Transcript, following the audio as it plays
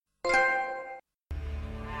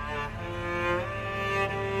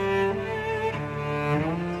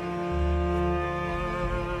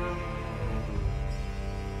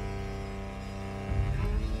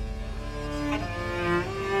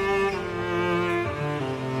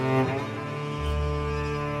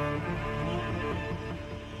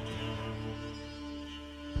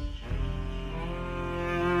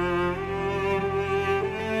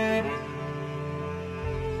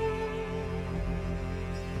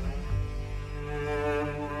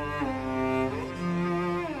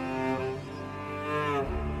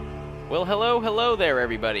Well, hello there,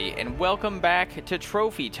 everybody, and welcome back to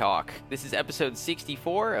Trophy Talk. This is episode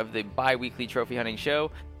 64 of the bi-weekly trophy hunting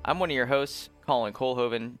show. I'm one of your hosts, Colin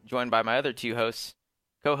Colhoven, joined by my other two hosts,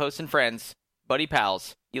 co-hosts and friends, buddy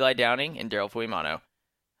pals, Eli Downing and Daryl Fuimano.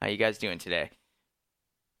 How you guys doing today?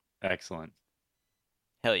 Excellent.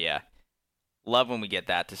 Hell yeah. Love when we get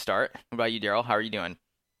that to start. What about you, Daryl? How are you doing?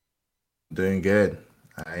 Doing good.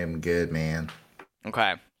 I am good, man.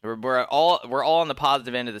 Okay. We're all on the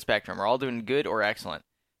positive end of the spectrum. We're all doing good or excellent.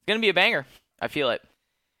 It's going to be a banger. I feel it.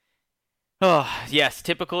 Oh, yes.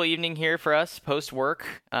 Typical evening here for us,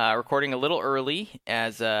 post-work. Recording a little early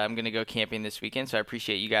as I'm going to go camping this weekend, so I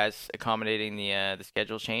appreciate you guys accommodating the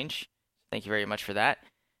schedule change. Thank you very much for that.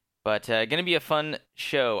 But going to be a fun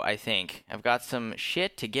show, I think. I've got some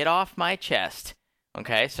shit to get off my chest.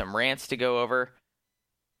 Okay, some rants to go over.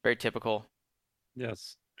 Very typical.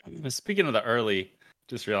 Yes. Speaking of the early,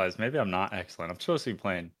 just realized maybe I'm not excellent. I'm supposed to be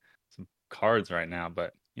playing some cards right now,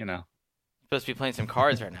 but Supposed to be playing some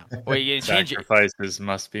cards right now. Wait, you gonna change sacrifices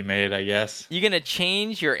must be made, I guess. You gonna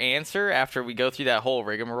change your answer after we go through that whole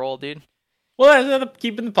rigmarole, dude? Well, I'm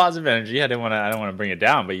keeping the positive energy. I don't want to bring it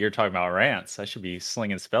down, but you're talking about rants. I should be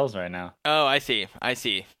slinging spells right now. Oh, I see.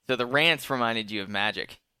 So the rants reminded you of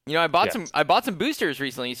Magic. You know, I bought some boosters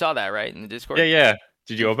recently. You saw that, right, in the Discord? Yeah.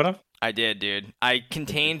 Did you open them? I did, dude. I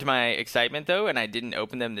contained my excitement though, and I didn't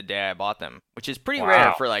open them the day I bought them, which is pretty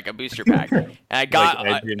rare for like a booster pack. And I got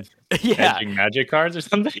edging Magic cards or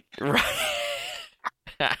something. Right.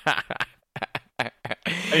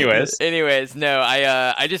 Anyways, no,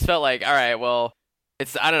 I just felt like, all right, well,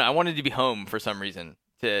 I don't know. I wanted to be home for some reason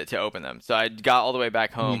to open them, so I got all the way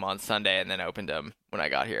back home on Sunday and then opened them when I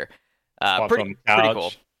got here. Pretty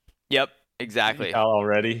cool. Yep, exactly.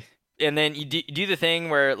 Already. And then you do the thing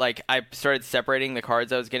where like I started separating the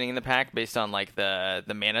cards I was getting in the pack based on like the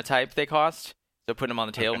mana type they cost. So putting them on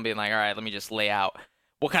the table and being like, all right, let me just lay out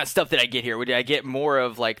what kind of stuff did I get here. Did I get more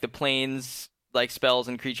of like the plains like spells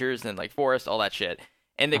and creatures and like forest, all that shit.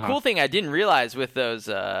 And the cool thing I didn't realize with those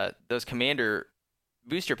commander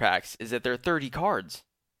booster packs is that they're 30 cards.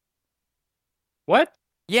 What?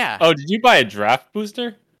 Yeah. Oh, did you buy a draft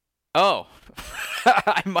booster? Oh.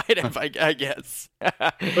 I might have, I guess.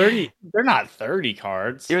 30. They're not 30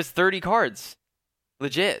 cards. It was 30 cards.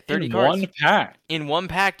 Legit, 30 in cards. One pack. In one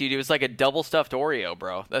pack, dude. It was like a double stuffed Oreo,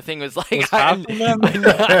 bro. That thing was like,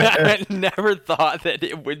 I never thought that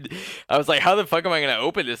it would. I was like, how the fuck am I going to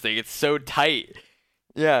open this thing? It's so tight.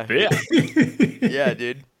 Yeah. Yeah,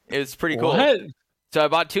 dude. It was pretty cool. What? So I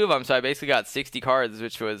bought two of them. So I basically got 60 cards,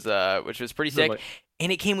 which was pretty sick.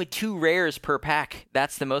 And it came with 2 rares per pack.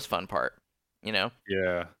 That's the most fun part. You know?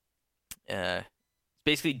 Yeah. It's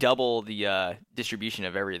basically double the distribution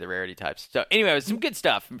of every of the rarity types. So anyway, it was some good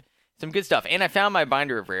stuff. And I found my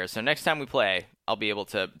binder of rares. So next time we play, I'll be able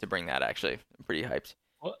to bring that, actually. I'm pretty hyped.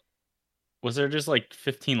 What? Was there just like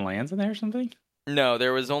 15 lands in there or something? No,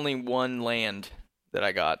 there was only 1 land that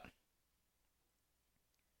I got.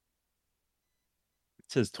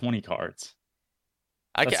 It says 20 cards.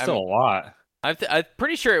 That's still a lot. I'm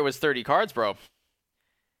pretty sure it was 30 cards, bro.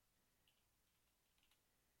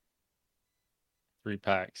 3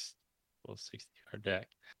 packs. Well, 60 card deck.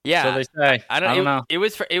 Yeah. So they say. I don't know. It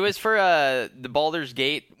was for the Baldur's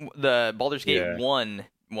Gate 1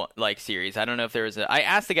 like series. I don't know if there was I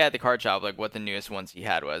asked the guy at the card shop like what the newest ones he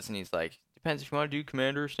had was, and he's like, depends if you want to do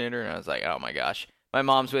Commander or Standard. And I was like, oh my gosh. My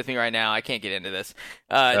mom's with me right now. I can't get into this.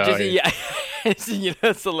 So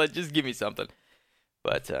just give me something.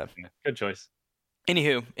 But good choice.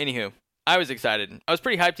 Anywho, I was excited. I was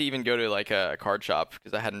pretty hyped to even go to like a card shop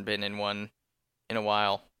because I hadn't been in one in a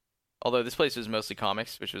while. Although this place was mostly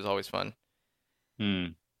comics, which was always fun.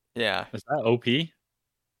 Yeah. Was that OP?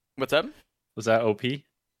 What's up? Was that OP?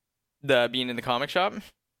 The being in the comic shop?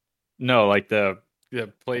 No, like the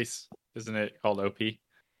place, isn't it called OP?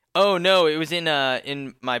 Oh no, it was in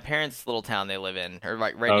my parents' little town they live in, or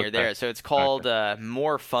right near there. So it's called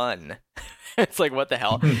More Fun. It's like, what the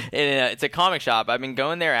hell? And it's a comic shop. I've been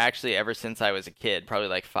going there actually ever since I was a kid, probably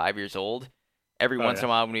like 5 years old. Every once in a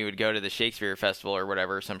while when we would go to the Shakespeare Festival or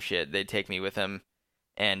whatever, some shit, they'd take me with them,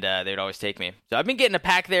 and they'd always take me. So I've been getting a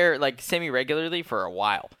pack there like semi-regularly for a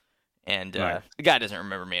while. And the guy doesn't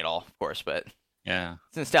remember me at all, of course, but yeah,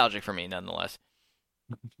 it's nostalgic for me nonetheless.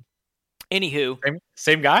 Anywho.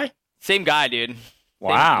 Same guy? Same guy, dude.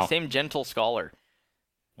 Wow. Same gentle scholar.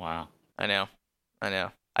 Wow. I know.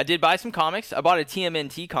 I did buy some comics. I bought a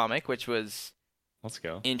TMNT comic, which was Let's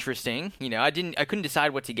go. interesting. You know, I couldn't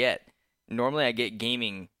decide what to get. Normally I get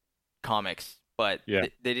gaming comics, but they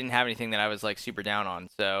didn't have anything that I was like super down on.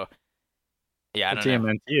 So yeah, I don't know.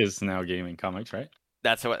 TMNT is now gaming comics, right?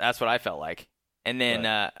 That's what I felt like. And then,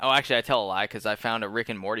 actually, I tell a lie because I found a Rick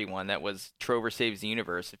and Morty one that was Trover Saves the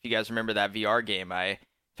Universe. If you guys remember that VR game I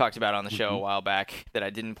talked about on the show a while back that I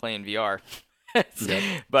didn't play in VR.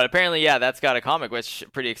 Yep. But apparently, yeah, that's got a comic, which I'm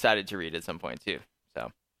pretty excited to read at some point, too.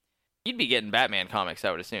 So you'd be getting Batman comics,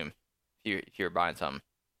 I would assume, if you were buying something.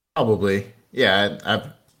 Probably. Yeah, I've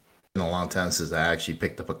been a long time since I actually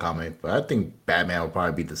picked up a comic, but I think Batman will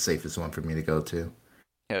probably be the safest one for me to go to.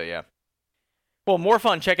 Hell yeah. Well, more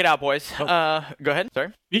fun. Check it out, boys. Oh. Go ahead.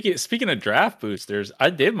 Sorry. Speaking of draft boosters, I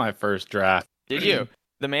did my first draft. Did you?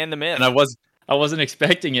 The man, the myth. And I wasn't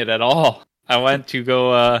expecting it at all. I went to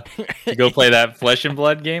go play that Flesh and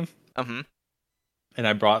Blood game. Mm-hmm. And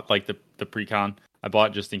I brought like the pre-con. I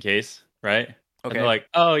bought just in case, right? Okay. And they're like,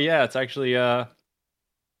 "Oh yeah, it's actually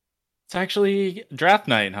draft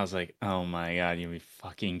night." And I was like, "Oh my god, you'd be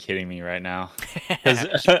fucking kidding me right now."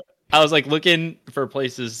 Because I was like looking for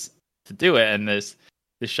places to do it, and this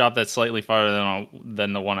shop that's slightly farther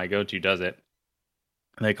than the one I go to does it.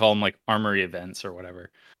 And they call them like armory events or whatever.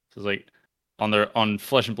 So it's like on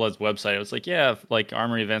Flesh and Blood's website, it was like, yeah, like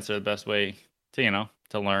armory events are the best way to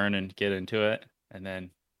to learn and get into it. And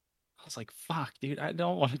then I was like, fuck, dude, I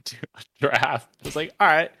don't want to do a draft. I was like, all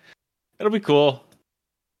right, it'll be cool,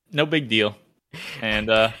 no big deal. And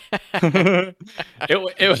it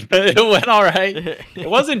went all right. It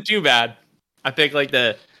wasn't too bad. I picked like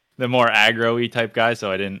the more aggro-y type guy,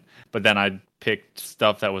 so I didn't. But then I picked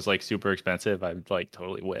stuff that was like super expensive. I like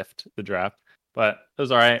totally whiffed the draft, but it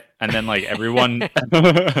was all right. And then like everyone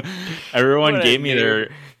gave me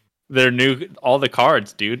their new all the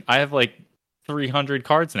cards, dude. I have like 300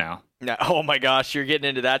 cards now. No, oh my gosh, you're getting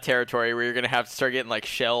into that territory where you're gonna have to start getting like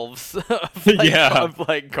shelves of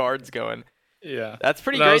like cards going. Yeah, that's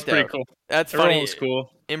pretty that great. Was though. pretty cool. That's Everyone funny. Was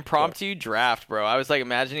cool. Impromptu draft, bro. I was like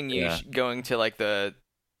imagining you Yeah. going to like the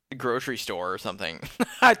grocery store or something.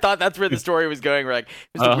 I thought that's where the story was going. Like,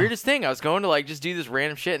 it was the weirdest thing. I was going to like just do this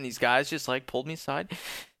random shit, and these guys just like pulled me aside,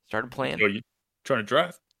 started playing. Yo, you trying to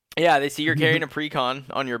draft? Yeah, they see you're carrying a pre-con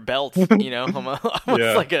on your belt. Almost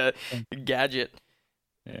like a gadget.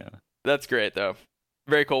 Yeah, that's great though.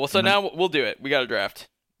 Very cool. Well, so now we'll do it. We got a draft.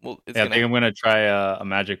 I think I'm gonna try a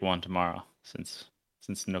magic one tomorrow since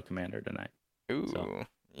no commander tonight. Ooh, so.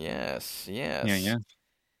 Yes. Yeah.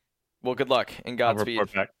 Well, good luck and Godspeed.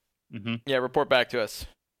 Report back. Mm-hmm. Yeah, report back to us.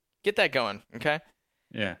 Get that going, okay?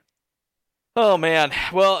 Yeah. Oh man.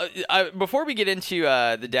 Well, before we get into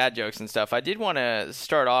the dad jokes and stuff, I did want to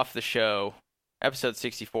start off the show, episode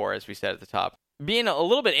 64, as we said at the top, being a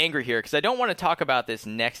little bit angry here because I don't want to talk about this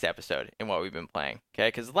next episode and what we've been playing, okay?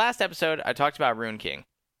 Because last episode I talked about Rune King,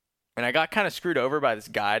 and I got kind of screwed over by this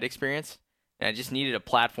guide experience, and I just needed a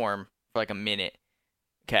platform for like a minute,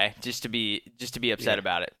 okay, just to be upset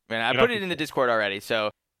about it. And I put it in the Discord already,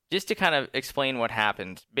 so. Just to kind of explain what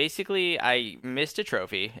happened, basically I missed a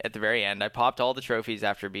trophy at the very end. I popped all the trophies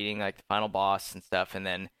after beating like the final boss and stuff, and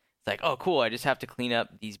then it's like, oh cool, I just have to clean up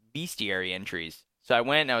these bestiary entries. So I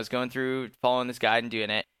went and I was going through, following this guide and doing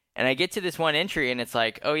it, and I get to this one entry and it's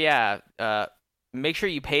like, oh yeah, make sure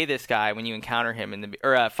you pay this guy when you encounter him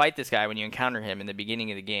fight this guy when you encounter him in the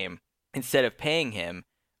beginning of the game instead of paying him,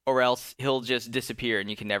 or else he'll just disappear and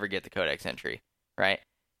you can never get the codex entry, right?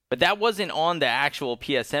 But that wasn't on the actual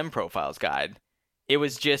PSM profiles guide. It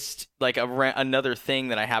was just like another thing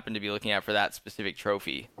that I happened to be looking at for that specific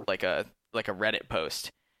trophy, like a Reddit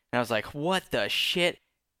post. And I was like, what the shit?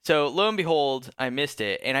 So lo and behold, I missed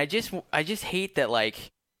it. And I just hate that,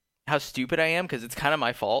 like, how stupid I am, because it's kind of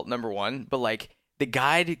my fault, number one. But like, the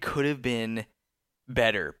guide could have been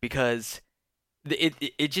better because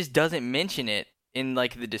it just doesn't mention it in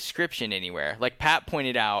like the description anywhere. Like Pat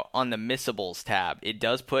pointed out on the missables tab, it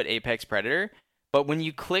does put Apex Predator, but when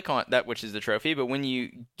you click on that, which is the trophy, but when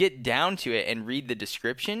you get down to it and read the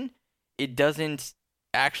description, it doesn't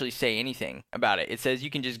actually say anything about it. It says you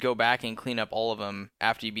can just go back and clean up all of them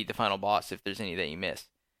after you beat the final boss if there's any that you miss.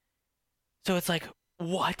 So it's like,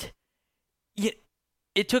 what?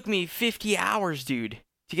 It took me 50 hours, dude,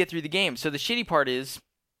 to get through the game. So the shitty part is,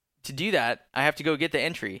 to do that, I have to go get the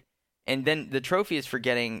entry. And then the trophy is for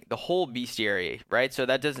getting the whole bestiary, right? So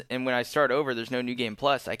that doesn't. And when I start over, there's no New Game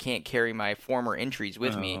Plus. I can't carry my former entries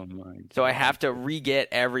with me. So I have to re-get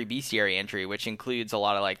every bestiary entry, which includes a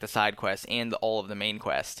lot of like the side quests and all of the main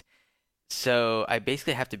quest. So I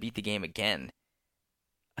basically have to beat the game again,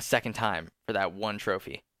 a second time for that one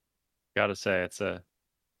trophy. Gotta say, it's a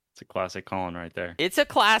classic Colin right there. It's a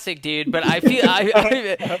classic, dude, but I feel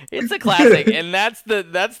it's a classic, and that's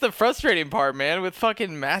the frustrating part, man, with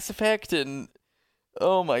fucking Mass Effect and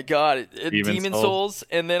oh my god, Demon Souls,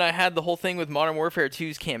 and then I had the whole thing with Modern Warfare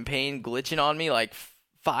 2's campaign glitching on me like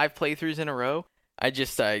 5 playthroughs in a row.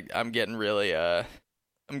 I'm getting really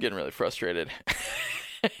frustrated.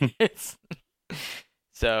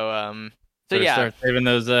 So Better yeah. start saving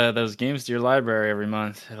those games to your library every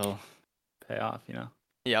month. It'll pay off,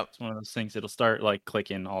 Yep. It's one of those things. It'll start like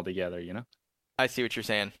clicking all together, I see what you're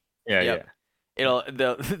saying. Yeah, Yep.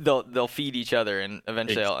 They'll feed each other, and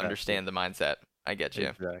eventually I'll Exactly. understand the mindset. I get you.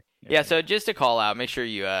 Exactly. Yeah. So just to call out, make sure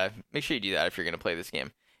you do that if you're gonna play this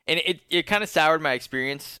game. And it kind of soured my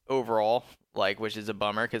experience overall, like, which is a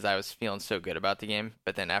bummer because I was feeling so good about the game.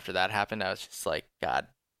 But then after that happened, I was just like, God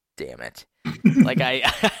damn it! Like I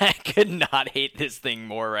could not hate this thing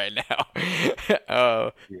more right now.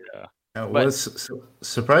 Oh. Yeah. What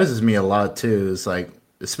surprises me a lot too is like,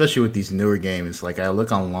 especially with these newer games, like I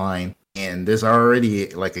look online and there's already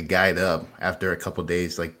like a guide up after a couple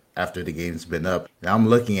days, like after the game's been up. And I'm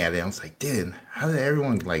looking at it, and I was like, dude, how did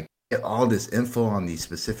everyone like get all this info on these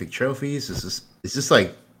specific trophies? It's just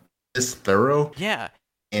like this thorough. Yeah.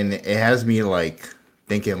 And it has me like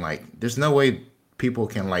thinking like, there's no way people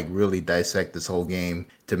can like really dissect this whole game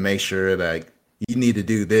to make sure that you need to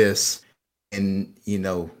do this and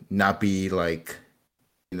not be like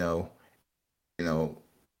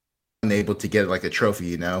unable to get like a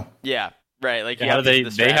trophy. Yeah. Right. Like, how do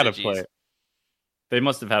they had to play it? They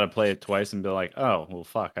must have had to play it twice and be like, oh well,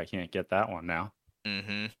 fuck, I can't get that one now.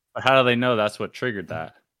 Mm-hmm. But how do they know that's what triggered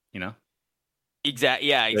that? Exactly.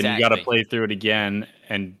 Yeah. Exactly. Then you got to play through it again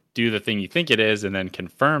and do the thing you think it is, and then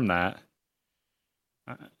confirm that.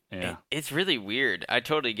 Yeah, it's really weird. I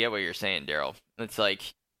totally get what you're saying, Daryl. It's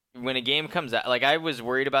like when a game comes out, like I was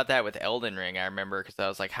worried about that with Elden Ring. I remember because I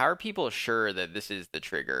was like, how are people sure that this is the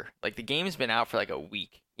trigger? Like the game's been out for like a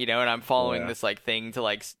week, and I'm following this like thing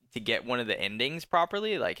to get one of the endings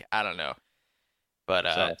properly. Like I don't know,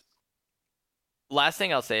 but last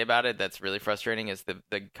thing I'll say about it that's really frustrating is the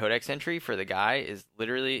codex entry for the guy is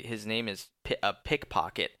literally, his name is a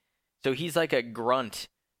pickpocket. So he's like a grunt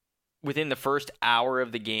within the first hour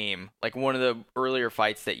of the game, like one of the earlier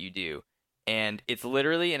fights that you do. And it's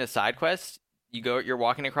literally in a side quest. You're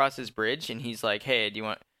walking across this bridge and he's like, hey, do you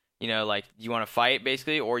want to fight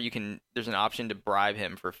basically? Or there's an option to bribe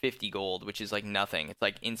him for 50 gold, which is like nothing. It's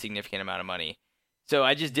like insignificant amount of money. So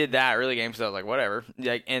I just did that early game because I was like, whatever.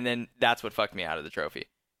 Like, and then that's what fucked me out of the trophy,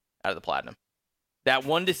 out of the platinum. That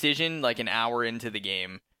one decision, like an hour into the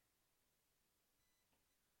game,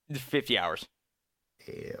 50 hours.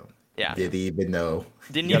 Damn. Yeah. Didn't even know.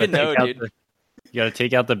 Didn't even know, dude. You got to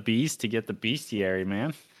take out the beast to get the bestiary,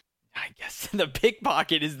 man. I guess the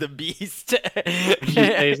pickpocket is the beast.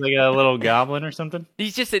 He's like a little goblin or something.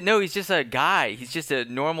 He's just a guy. He's just a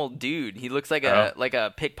normal dude. He looks like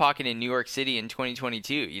a pickpocket in New York City in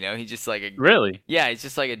 2022. He's just like a really. Yeah, he's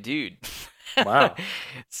just like a dude. Wow.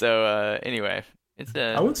 So anyway, it's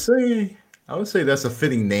I would say that's a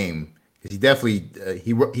fitting name. He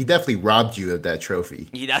definitely robbed you of that trophy.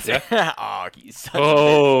 He does. Yeah.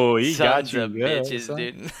 Oh, he got you of good, bitches, son.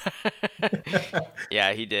 dude.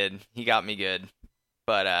 Yeah, he did. He got me good.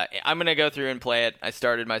 But I'm gonna go through and play it. I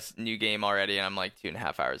started my new game already, and I'm like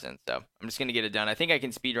 2.5 hours in. So I'm just gonna get it done. I think I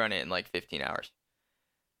can speedrun it in like 15 hours.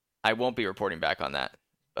 I won't be reporting back on that.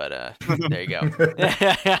 But there you go.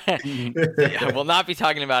 I will not be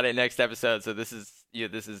talking about it next episode. So this is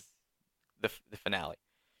the finale.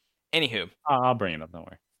 Anywho, I'll bring it up. Don't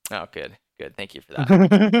worry. Oh, good. Thank you for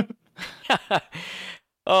that.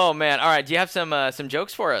 Oh man! All right, do you have some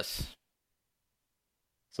jokes for us?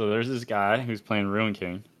 So there's this guy who's playing Ruin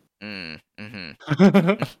King. Mm-hmm.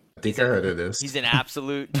 I think I heard of this. He's an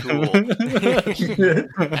absolute tool.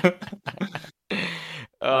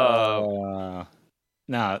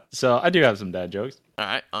 So I do have some dad jokes. All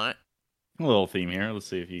right. A little theme here. Let's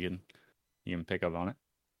see if you can pick up on it.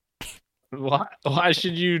 Why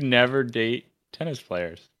should you never date tennis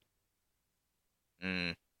players?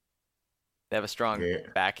 They have a strong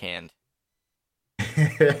backhand.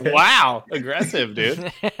 Wow, aggressive,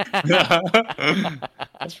 dude.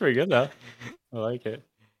 That's pretty good though. I like it.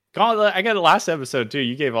 I got the last episode too.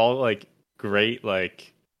 You gave all like great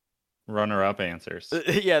like runner-up answers.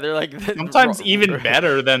 Yeah, they're like sometimes even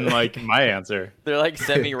better than like my answer. They're like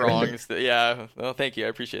semi-wrongs. Yeah. Well, thank you. I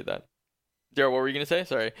appreciate that. Daryl, what were you gonna say?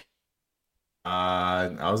 Sorry. I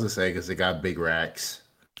was gonna say because they got big racks.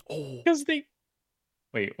 Oh, because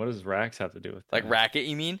wait, what does racks have to do with that? Like racket?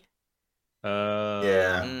 You mean?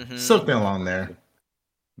 Yeah, mm-hmm. Something along there.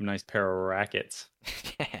 Nice pair of rackets.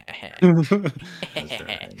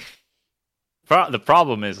 Right. The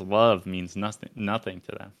problem is love means nothing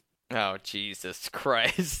to them. Oh Jesus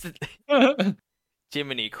Christ!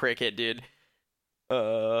 Jiminy Cricket, dude.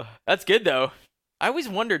 That's good though. I always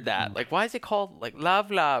wondered that. Like, why is it called like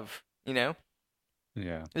love?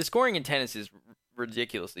 Yeah. The scoring in tennis is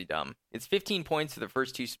ridiculously dumb. It's 15 points for the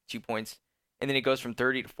first two points, and then it goes from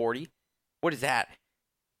 30 to 40. What is that?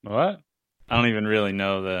 What? I don't even really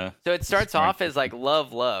know the. So it starts off as like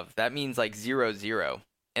love. That means like 0-0.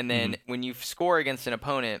 And then when you score against an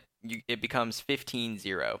opponent, it becomes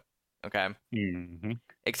 15-0. Okay? Mm-hmm.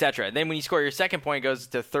 Etc. Then when you score your second point, it goes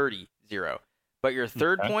to 30-0. But your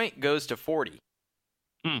third point goes to 40.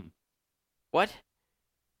 What?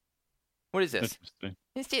 What is this?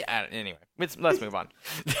 Anyway, let's move on.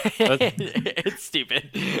 It's stupid.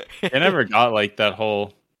 I never got like that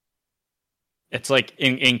whole. It's like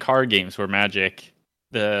in card games where Magic,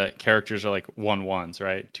 the characters are like 1-1s,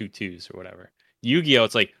 right? 2-2s or whatever. Yu-Gi-Oh!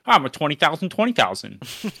 It's like, I'm a 20,000. Like,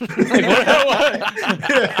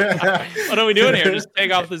 what are we doing here? Just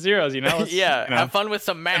take off the zeros, you know? Have fun with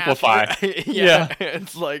some math. Simplify. Yeah.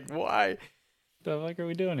 It's like, why? The fuck are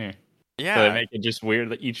we doing here? Yeah. So they make it just weird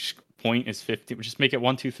that each point is 50. Just make it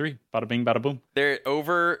 1, 2, 3. Bada bing, bada boom. They're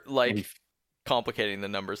over, like, complicating the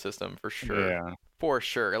number system for sure. Yeah. For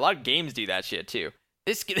sure. A lot of games do that shit, too.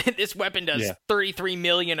 This weapon does 33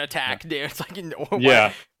 million attack damage. It's like,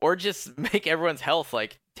 or just make everyone's health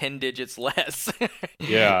like 10 digits less.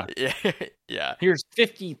 Yeah. Yeah. Here's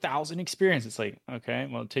 50,000 experience. It's like, okay,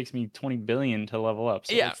 well, it takes me 20 billion to level up.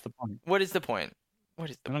 So what's the point? What is the point? I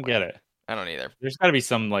don't get it. I don't either. There's got to be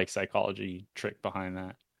some like psychology trick behind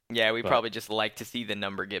that. Yeah, we probably just like to see the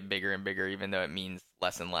number get bigger and bigger, even though it means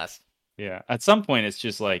less and less. Yeah. At some point, it's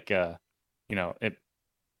just like, it's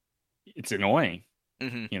annoying.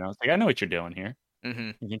 Mm-hmm. You know, it's like, I know what you're doing here. Mm-hmm.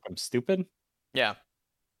 You think I'm stupid? Yeah.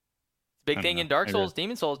 Big thing in Dark Souls,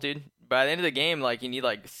 Demon Souls, dude. By the end of the game, like, you need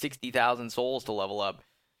like 60,000 souls to level up.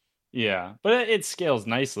 Yeah, but it scales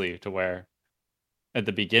nicely to where at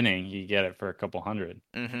the beginning you get it for a couple hundred.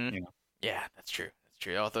 Mm-hmm. You know? Yeah, that's true.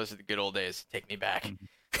 Oh, those are the good old days. Take me back.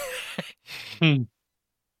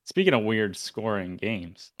 Speaking of weird scoring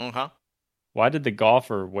games, why did the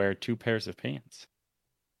golfer wear 2 pairs of pants?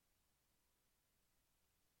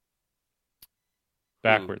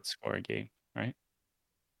 Backwards scoring game, right?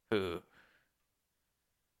 Why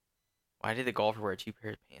did the golfer wear 2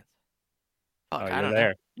 pairs of pants? Fuck, I don't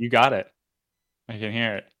know. You got it. I can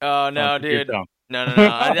hear it. Oh, no, dude. No.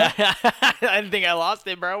 I think I lost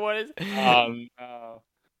it, bro. What is it? No.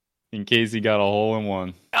 In case he got a hole in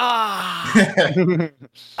one.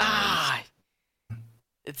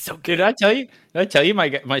 It's so good. Did I tell you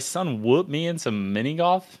my son whooped me in some mini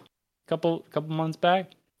golf a couple months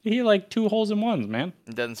back? He had like 2 holes in ones, man.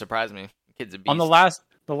 It doesn't surprise me. The kid's a beast. On the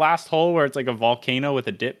last hole where it's like a volcano with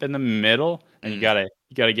a dip in the middle, and you gotta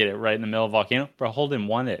get it right in the middle of the volcano. Bro, Holden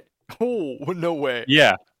won it. Oh, no way.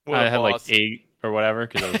 Yeah. I had like 8 or whatever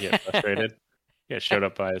because I was getting frustrated. He got showed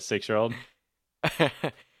up by a 6-year-old.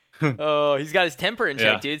 Oh, he's got his temper in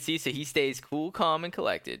check, dude. See, so he stays cool, calm, and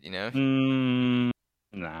collected, you know?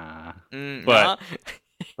 Nah.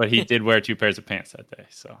 But he did wear 2 pairs of pants that day,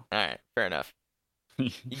 so. All right, fair enough.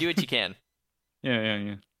 You do what you can. Yeah.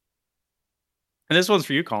 And this one's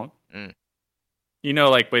for you, Colin. You know,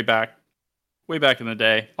 like way back in the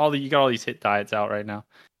day, you got all these hit diets out right now.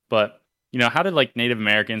 But, you know, how did like Native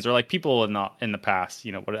Americans or like people in the past,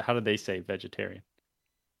 you know, how did they say vegetarian?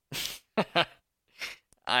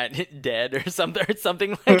 Dead or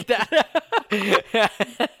something like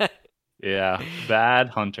that. Yeah, bad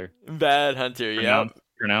hunter. Bad hunter, yeah.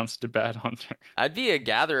 Pronounced a bad hunter. I'd be a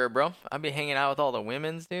gatherer, bro. I'd be hanging out with all the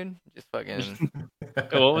women's, dude. Just fucking.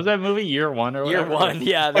 What was that movie? Year One or whatever? Year One,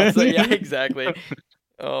 yeah. Yeah, exactly.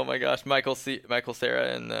 Oh my gosh, Michael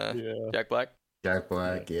Cera and Jack Black. Jack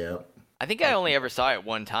Black, yeah. I think I only ever saw it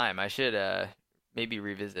one time. I should maybe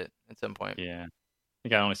revisit at some point. Yeah. I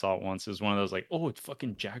think I only saw it once. It was one of those like, oh, it's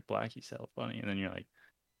fucking Jack Black. He's so funny. And then you're like,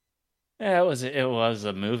 yeah, it was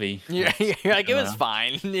a movie. Yeah, like it was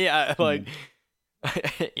fine. Yeah, like,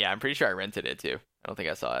 yeah, I'm pretty sure I rented it too. I don't think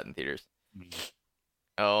I saw it in theaters.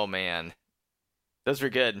 Oh man, those were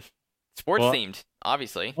good. Sports themed,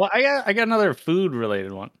 obviously. Well, I got another food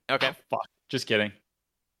related one. Okay. Oh, fuck. Just kidding.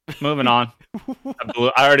 Moving on.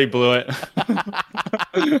 I already blew it.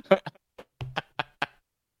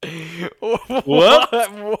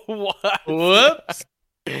 Whoops.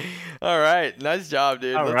 All right, nice job,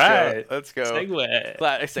 dude. Let's go.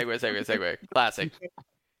 Segue. Classic.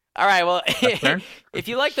 All right, well, if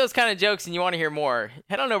you like those kind of jokes and you want to hear more,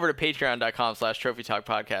 head on over to patreon.com/Trophy Talk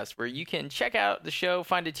Podcast, where you can check out the show,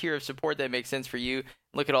 find a tier of support that makes sense for you,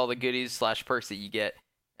 look at all the goodies/perks that you get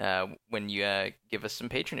when you give us some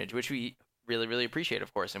patronage, which we really, really appreciate,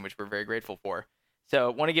 of course, and which we're very grateful for.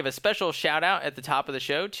 So want to give a special shout out at the top of the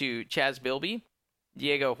show to Chaz Bilby,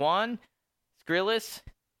 Diego Juan, Skrillis,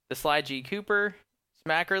 the Sly G. Cooper,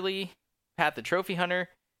 Smackerly, Pat the Trophy Hunter,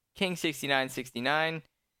 King6969,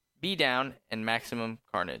 B Down, and Maximum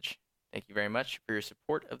Carnage. Thank you very much for your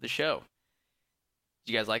support of the show.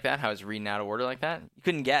 Did you guys like that? How I was reading out of order like that? You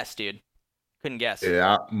couldn't guess, dude. Couldn't guess.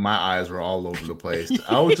 Yeah, my eyes were all over the place.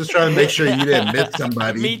 I was just trying to make sure you didn't miss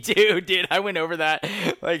somebody. Me too, dude. I went over that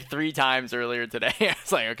like 3 times earlier today. I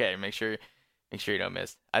was like, okay, make sure you don't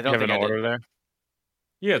miss. I don't You have think an I order did. there?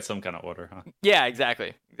 You had some kind of order, huh? Yeah,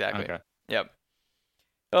 exactly. Okay. Yep.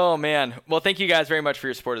 Oh man. Well, thank you guys very much for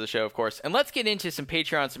your support of the show, of course. And let's get into some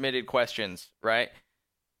Patreon submitted questions, right?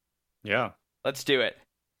 Yeah. Let's do it.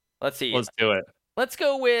 Let's see. Let's do it. Let's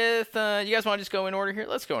go with, you guys want to just go in order here?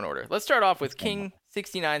 Let's go in order. Let's start off with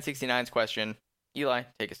King6969's question. Eli,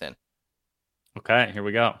 take us in. Okay, here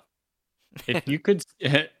we go. If you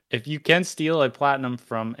can steal a platinum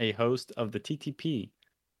from a host of the TTP,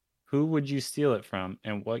 who would you steal it from,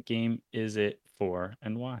 and what game is it for,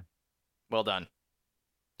 and why? Well done.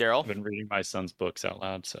 Daryl? I've been reading my son's books out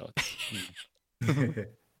loud, so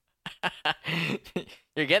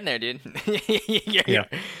You're getting there, dude. Yeah.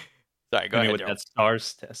 Sorry, go ahead, with Daryl. that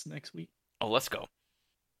STARS test next week. Oh, let's go.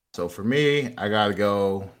 So for me, I gotta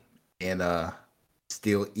go and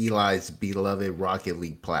steal Eli's beloved Rocket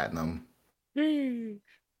League Platinum. What?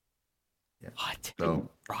 So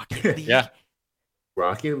Rocket League? Yeah.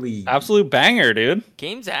 Rocket League. Absolute banger, dude.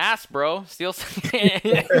 Game's ass, bro. Steal some.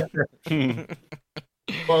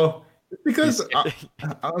 Well, because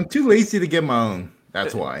I'm too lazy to get my own.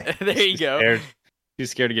 That's why. There you go. Scared.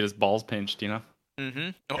 He's scared to get his balls pinched, you know? Mm-hmm.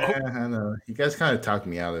 Yeah, I know. You guys kind of talked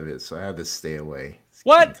me out of it, so I had to stay away. It's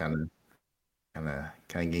What? Kind of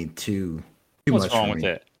getting too What's much wrong for with me.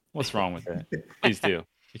 it? What's wrong with it? Please do.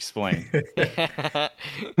 Explain.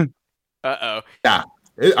 Uh-oh.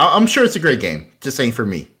 I'm sure it's a great game. Just ain't for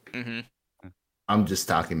me. Mm-hmm. I'm just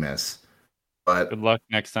talking mess. But Good luck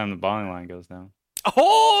next time the bowling line goes down.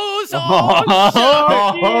 Oh, so oh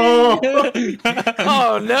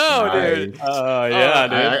no, dude. Oh yeah,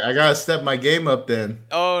 dude. I gotta step my game up then.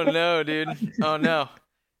 Oh no, dude. Oh no.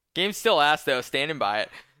 Game's still ass though. Standing by it.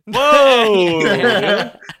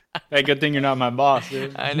 Whoa! Hey, good thing you're not my boss,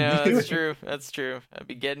 dude. I know, that's true. That's true. I'd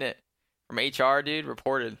be getting it from HR, dude.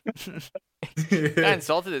 Reported. I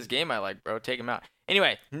insulted this game I like, bro. Take him out.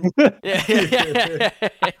 Anyway. Yeah.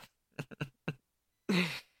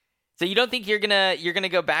 So you don't think you're gonna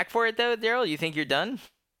go back for it though, Daryl? You think you're done?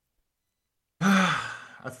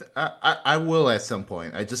 I will at some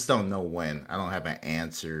point. I just don't know when. I don't have an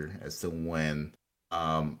answer as to when.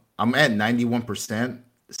 I'm at 91%,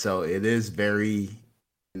 so it is very,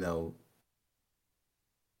 I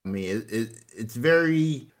mean, it's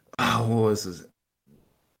very. What was this?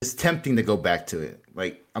 It's tempting to go back to it.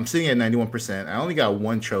 Like I'm sitting at 91%. I only got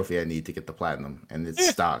one trophy I need to get the platinum, and it's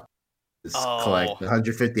stock. It's collect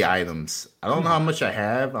 150 items. I don't know how much I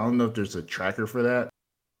have. I don't know if there's a tracker for that.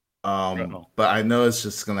 But I know it's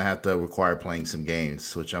just gonna have to require playing some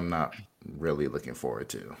games, which I'm not really looking forward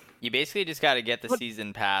to. You basically just got to get the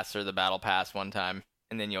season pass or the battle pass one time,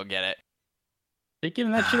 and then you'll get it. They're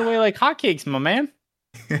giving that shit away like hotcakes, my man.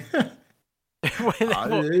 Yeah.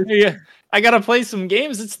 I gotta play some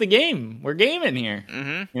games. It's the game. We're gaming here.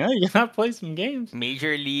 Mm-hmm. You gotta play some games.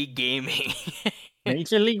 Major League Gaming.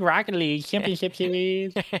 Major League Rocket League Championship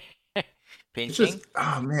Series. It's just,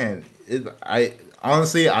 oh man, I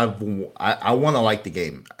honestly I want to like the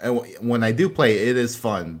game. When I do play it, it is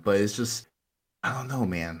fun, but it's just I don't know,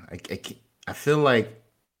 man. I feel like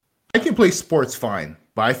I can play sports fine,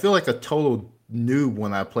 but I feel like a total noob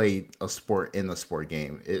when I play a sport in a sport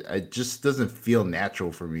game. It just doesn't feel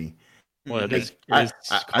natural for me. Well, I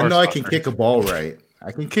know I can kick a ball right.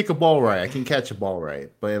 I can kick a ball right. I can catch a ball right.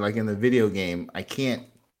 But like in the video game, I can't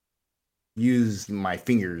use my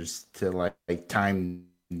fingers to like time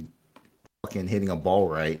fucking hitting a ball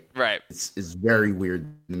right. Right. It's very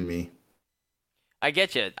weird to me. I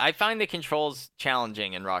get you. I find the controls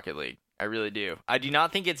challenging in Rocket League. I really do. I do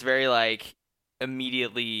not think it's very like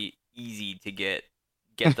immediately easy to get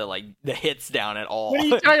the like the hits down at all. What are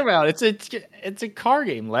you talking about? It's a car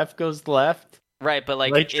game. Left goes left. Right, but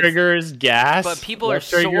like right trigger is gas. But people are left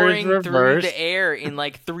trigger is soaring through reverse. the air in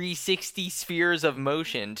like 360 spheres of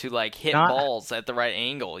motion to like hit balls at the right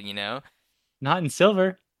angle, you know? Not in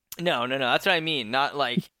silver. No. That's what I mean. Not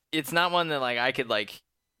like it's not one that like I could like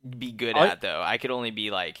be good at though. I could only be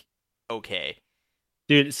like okay.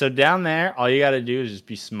 Dude, so down there, all you got to do is just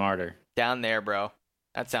be smarter. Down there, bro.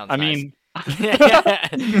 That sounds I nice. mean, down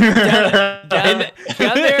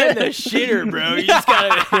there in the shitter, bro. You just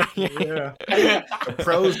gotta. The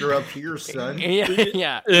pros are up here, son.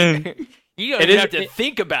 Yeah. You don't even have to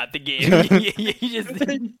think about the game. You just.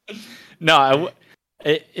 No,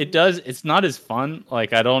 it does. It's not as fun.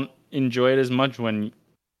 Like I don't enjoy it as much when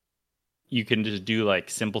you can just do like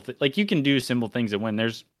simple like you can do simple things and win.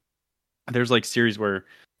 There's like series where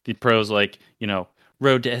the pros like, you know,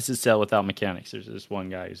 road to SSL without mechanics. There's this one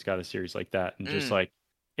guy who's got a series like that, and just like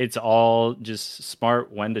it's all just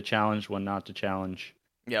smart when to challenge, when not to challenge.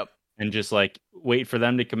 Yep. And just like wait for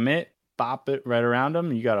them to commit, bop it right around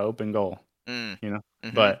them. You got an open goal, you know.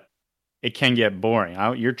 But it can get boring.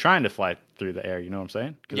 You're trying to fly through the air. You know what I'm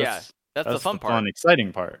saying? Yeah, that's the fun part.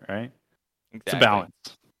 Exciting part, right? Exactly. It's a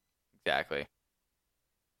balance. Exactly.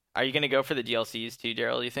 Are you going to go for the DLCs too,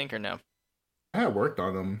 Daryl, do you think, or no? I worked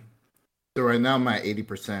on them. So right now I'm at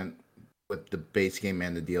 80% with the base game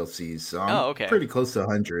and the DLCs. So I'm pretty close to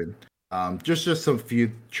 100. Just some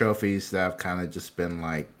few trophies that I've kind of just been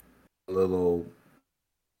like a little,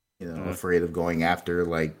 afraid of going after,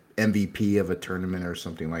 like MVP of a tournament or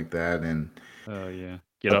something like that, and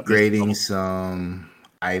upgrading some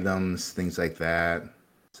items, things like that.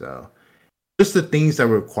 So just the things that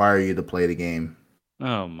require you to play the game.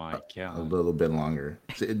 Oh my god! A little bit longer.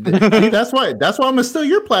 That's why I'm still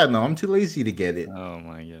your platinum. I'm too lazy to get it. Oh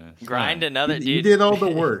my goodness! Grind another, dude. You did all the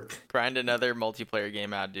work. Grind another multiplayer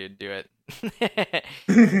game out, dude. Do it.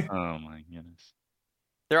 Oh my goodness!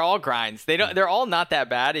 They're all grinds. They're all not that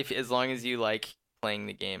bad as long as you like playing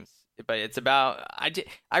the games. But it's about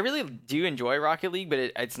I really do enjoy Rocket League, but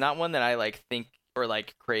it's not one that I like think or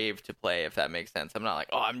like crave to play, if that makes sense. I'm not like,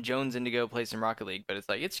 I'm jonesing to go play some Rocket League, but it's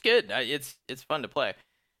like it's good. It's fun to play,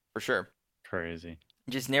 for sure. Crazy.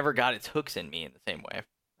 Just never got its hooks in me in the same way,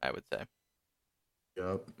 I would say.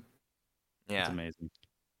 Yep. Yeah. It's amazing.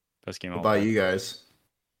 Best game. What about you guys?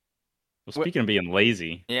 Well, speaking of being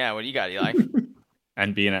lazy. Yeah, what do you got, Eli?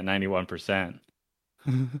 And being at 91%.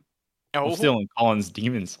 I'm still in Colin's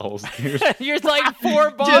Demon Souls, dude. You're like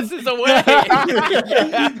 4 bosses away.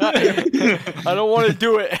 I don't want to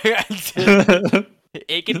do it.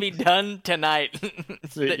 It can be done tonight.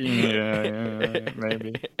 yeah,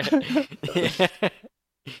 maybe.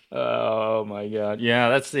 Oh my god. Yeah,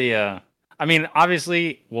 that's the I mean,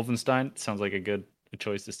 obviously Wolfenstein sounds like a good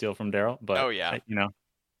choice to steal from Daryl, but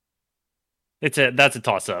that's a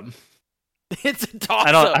toss up. It's a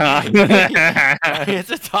toss-up. It's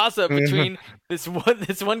a toss-up between this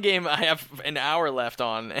one game I have an hour left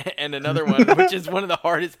on and another one, which is one of the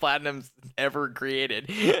hardest platinums ever created.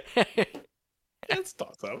 It's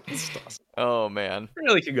toss-up. Oh, man. It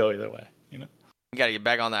really could go either way, you know? You gotta get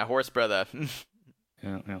back on that horse, brother.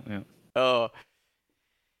 Yeah. Oh.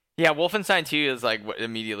 Yeah, Wolfenstein 2 is like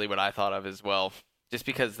immediately what I thought of as well. Just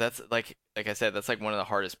because that's like I said, that's like one of the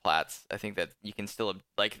hardest plats. I think that you can still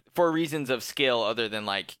like for reasons of skill, other than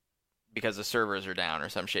like because the servers are down or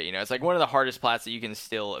some shit. You know, it's like one of the hardest plats that you can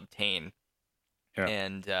still obtain. Yeah.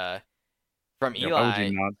 And from Eli, why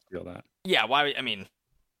would you not steal that? Yeah, why? I mean,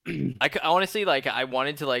 I honestly like I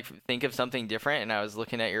wanted to like think of something different, and I was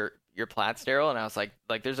looking at your plats, Daryl, and I was like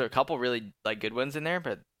there's a couple really like good ones in there,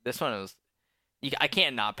 but this one was I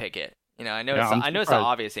can't not pick it. You know, I know it's the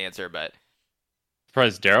obvious answer, but.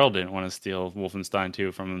 Surprised Daryl didn't want to steal Wolfenstein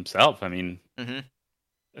 2 from himself. I mean,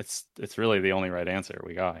 it's really the only right answer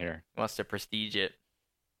we got here. He wants to prestige it.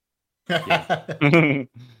 Yeah.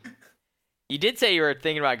 You did say you were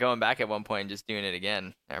thinking about going back at one point and just doing it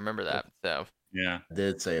again. I remember that. So yeah, I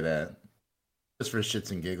did say that just for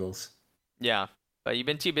shits and giggles. Yeah, but you've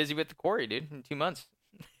been too busy with the quarry, dude. In 2 months.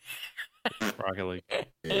 Rocket League.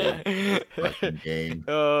 Yeah, fucking game.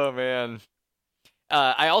 Oh man.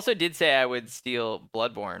 I also did say I would steal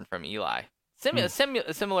Bloodborne from Eli.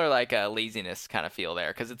 Similar like a laziness kind of feel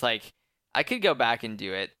there, because it's like I could go back and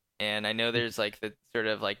do it, and I know there's like the sort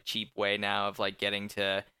of like cheap way now of like getting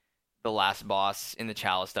to the last boss in the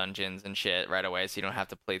Chalice dungeons and shit right away, so you don't have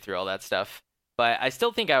to play through all that stuff. But I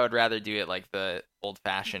still think I would rather do it like the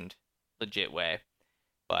old-fashioned, legit way.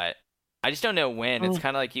 But I just don't know when. It's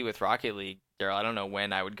kind of like you with Rocket League, Daryl. I don't know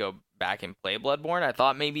when I would go back and play Bloodborne. I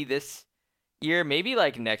thought maybe this year, maybe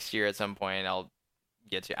like next year at some point I'll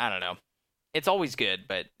get to. I don't know. It's always good,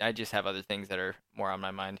 but I just have other things that are more on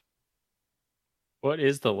my mind. What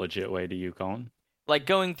is the legit way to you, Colin? Like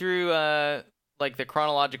going through like the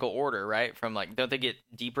chronological order, right? From like, don't they get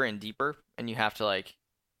deeper and deeper, and you have to like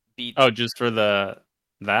beat? Oh, just for that,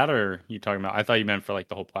 or you talking about? I thought you meant for like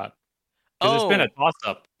the whole plot. Because it's been a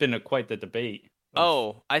toss-up, been quite the debate.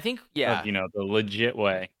 I think of, the legit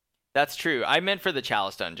way. That's true. I meant for the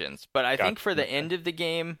Chalice dungeons, but I think for the end of the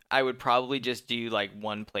game, I would probably just do like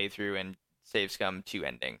one playthrough and save scum 2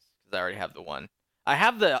 endings, because I already have the one. I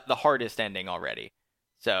have the hardest ending already,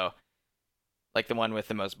 so like the one with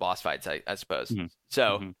the most boss fights, I suppose. Mm-hmm.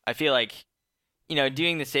 So I feel like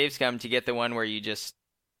doing the save scum to get the one where you just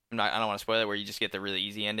I don't want to spoil it, where you just get the really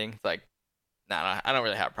easy ending. It's like I don't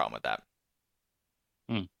really have a problem with that.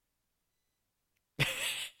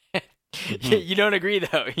 You don't agree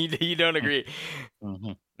though. You don't agree.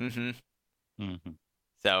 Mm-hmm. Mm-hmm. Mm-hmm.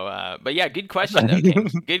 So, but yeah, good question though,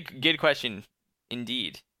 King. Good question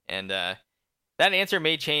indeed. And that answer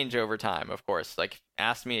may change over time, of course. Like,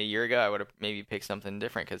 asked me a year ago, I would have maybe picked something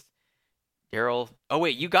different because Daryl. Oh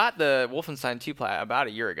wait, you got the Wolfenstein 2 about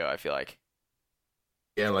a year ago. I feel like.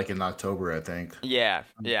 Yeah, like in October, I think. Yeah.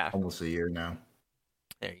 Almost a year now.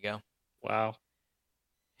 There you go. Wow.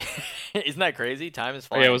 Isn't that crazy? Time is Oh,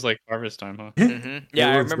 flying. yeah, it was like harvest time, huh? Mm-hmm.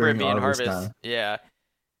 Yeah, I was remember it during being harvest harvest. time. Yeah.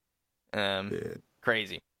 Yeah.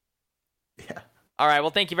 Crazy. Yeah. All right. Well,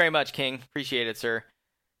 thank you very much, King. Appreciate it, sir.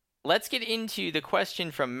 Let's get into the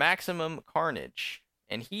question from Maximum Carnage.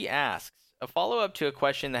 And he asks, a follow-up to a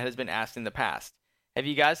question that has been asked in the past. Have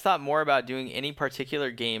you guys thought more about doing any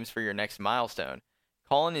particular games for your next milestone?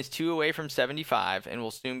 Colin is 2 away from 75 and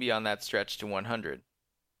will soon be on that stretch to 100.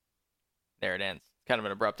 There it ends. Kind of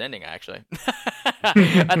an abrupt ending, actually.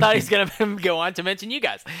 I thought he's going to go on to mention you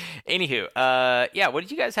guys. Anywho, yeah, what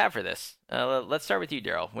did you guys have for this? Let's start with you,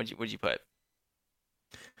 Daryl. What'd you put?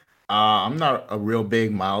 I'm not a real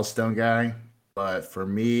big milestone guy, but for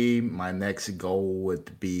me, my next goal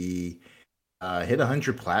would be hit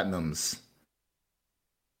 100 platinums.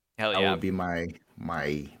 Hell That yeah. would be my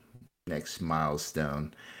next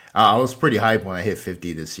milestone. I was pretty hyped when I hit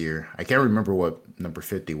 50 this year. I can't remember what number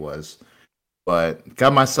 50 was, but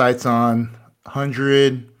got my sights on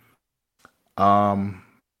 100. I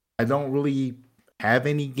don't really have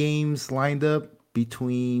any games lined up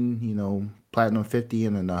between, Platinum 50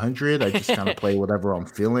 and then 100. I just kind of play whatever I'm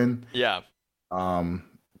feeling. Yeah.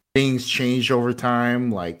 Things change over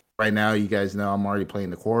time. Like right now, you guys know I'm already playing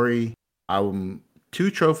the Quarry. I'm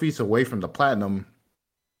 2 trophies away from the Platinum.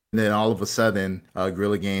 And then all of a sudden,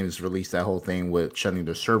 Guerrilla Games released that whole thing with shutting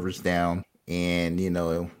their servers down. And,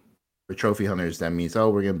 for trophy hunters, that means,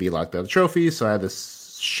 we're going to be locked out of trophies. So I had to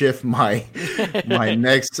shift my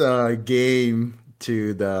next game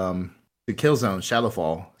to the Killzone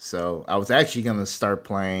Shadowfall. So I was actually going to start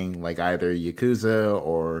playing like either Yakuza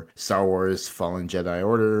or Star Wars Fallen Jedi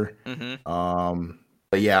Order. Mm-hmm.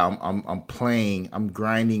 But yeah, I'm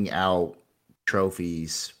grinding out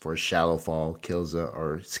trophies for Shadowfall,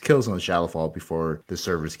 Killzone Shadowfall before the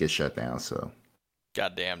servers get shut down. So,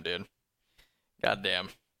 goddamn, dude. Goddamn.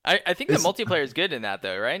 I think the multiplayer is good in that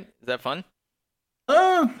though, right? Is that fun?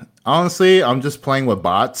 Honestly, I'm just playing with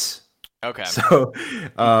bots. Okay. So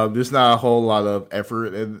there's not a whole lot of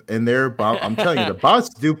effort in there, but I'm telling you, the bots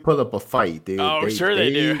do put up a fight, dude. Oh, sure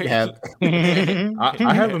they do.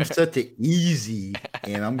 I have them set to easy,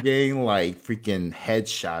 and I'm getting like freaking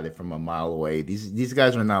headshotted from a mile away. These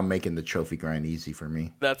guys are not making the trophy grind easy for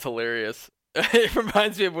me. That's hilarious. It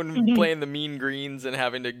reminds me of when we were playing the Mean Greens and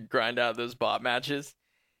having to grind out those bot matches,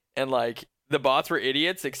 and like the bots were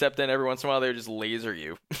idiots, except then every once in a while they would just laser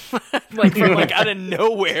you, like from like out of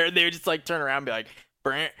nowhere. They would just like turn around and be like,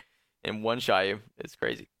 "Brr," and one shot you. It's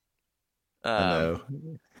crazy. I know.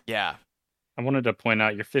 Yeah. I wanted to point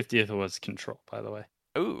out your 50th was Control, by the way.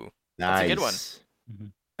 Ooh, Nice. that's a good one. Mm-hmm.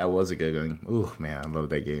 That was a good one. Ooh, man, I love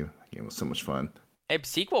that game. That game was so much fun. A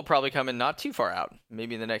sequel probably coming not too far out,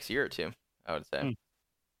 maybe in the next year or two. I would say.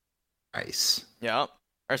 Nice. Yeah,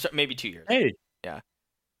 or so, maybe 2 years. Hey. Yeah.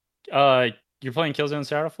 You're playing Killzone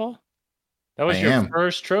Shadowfall? That was I your am.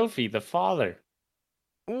 first trophy, the father.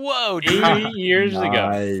 Whoa, dude. 8 years ago.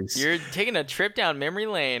 Nice. You're taking a trip down memory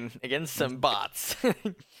lane against some bots.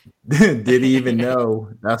 Didn't even know.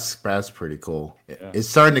 That's pretty cool. Yeah. It's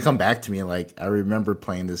starting to come back to me. Like I remember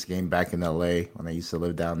playing this game back in LA when I used to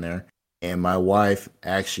live down there. And my wife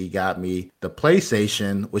actually got me the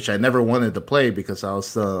PlayStation, which I never wanted to play because I was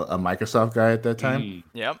still a Microsoft guy at that time.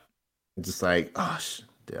 Yep. It's just like,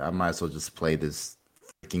 dude, I might as well just play this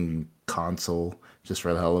freaking console just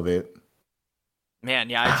for the hell of it.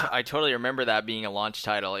 Man, yeah, I totally remember that being a launch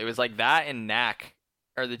title. It was like that and Knack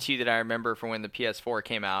are the two that I remember from when the PS4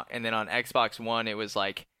 came out. And then on Xbox One, it was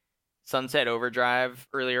like Sunset Overdrive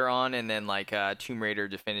earlier on, and then like Tomb Raider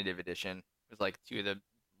Definitive Edition. It was like two of the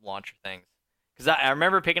launcher things. Because I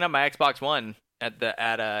remember picking up my Xbox One at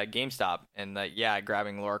GameStop and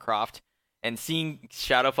grabbing Lara Croft and seeing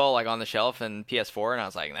Shadowfall like on the shelf and PS4, and I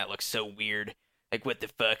was like, that looks so weird. Like, what the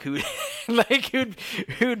fuck? Who'd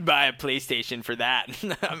buy a PlayStation for that?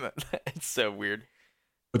 It's so weird.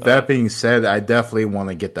 With that being said, I definitely want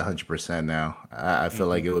to get the 100% now. I feel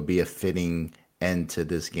like it would be a fitting end to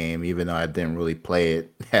this game, even though I didn't really play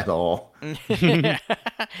it at all.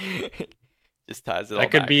 Just ties it all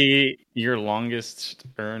That could back. be your longest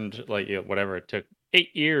earned, like whatever it took,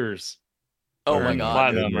 8 years. Oh my earned god.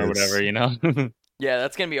 platinum or whatever, you know. Yeah,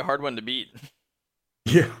 that's gonna be a hard one to beat.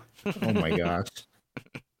 Yeah. Oh my gosh.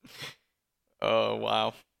 Oh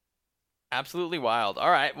wow. Absolutely wild.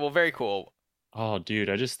 All right. Well, very cool. Oh, dude,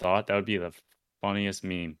 I just thought that would be the funniest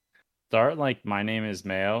meme. Start like my name is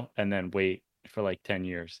Mayo, and then wait for like 10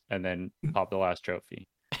 years, and then pop the last trophy.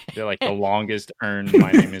 They're like the longest earned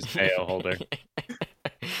my name is Mayo holder.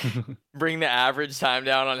 Bring the average time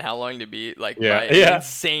down on how long to beat, like by Yeah, an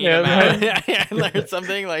insane amount, or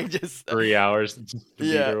something like just 3 hours to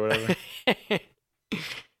beat or whatever.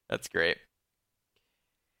 That's great.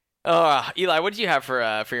 Eli, what did you have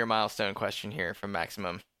for your milestone question here from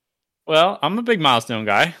Maximum? Well, I'm a big milestone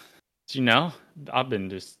guy. As you know, I've been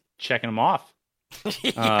just checking them off.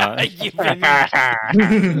 You've been...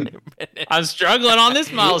 I'm struggling on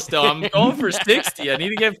this milestone. I'm going for 60. I need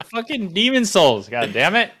to get fucking Demon Souls. God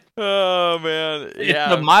damn it. Oh man, It's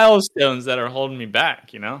the milestones that are holding me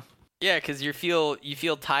back, you know? Yeah, because you feel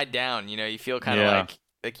tied down. You know, you feel kind of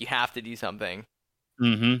like you have to do something.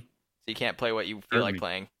 Mm-hmm. So you can't play what you feel like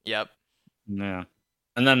playing. Yep. Yeah.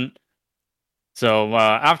 And then, so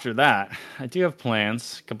after that, I do have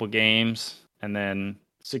plans, a couple games, and then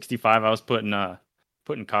 65. I was putting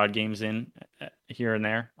COD games in here and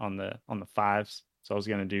there on the fives. So I was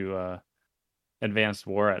gonna do Advanced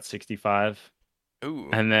War at 65. Ooh.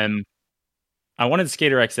 And then I wanted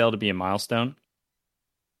Skater XL to be a milestone,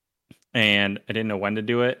 and I didn't know when to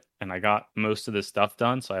do it. And I got most of the stuff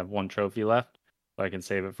done, so I have one trophy left, so I can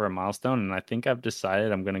save it for a milestone. And I think I've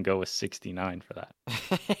decided I'm gonna go with 69 for that.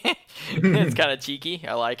 It's kind of cheeky.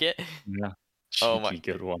 I like it. Yeah. Cheeky,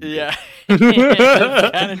 good one. Yeah.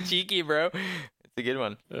 It's kind of cheeky, bro. It's a good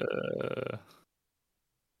one.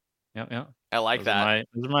 Yeah. I like that.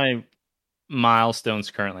 Those are my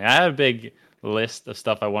milestones currently. I had a big list of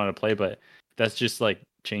stuff I wanted to play, but that's just like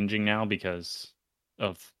changing now because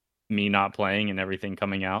of me not playing and everything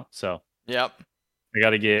coming out. So yep. I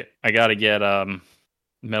gotta get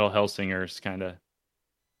Metal Hellsingers kind of.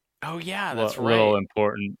 Oh yeah, that's right. Real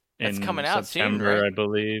important. That's in coming out September, soon, right? I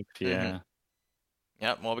believe. Yeah. Mm-hmm.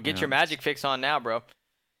 Yep. Well, get your Magic fix on now, bro.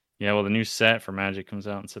 Yeah, well, the new set for Magic comes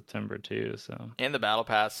out in September too, so. And the Battle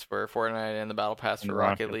Pass for Fortnite and the Battle Pass for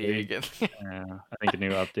Rocket League. Yeah, I think a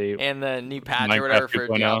new update. And the new patch or whatever for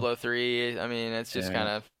Diablo 3. I mean, it's just kind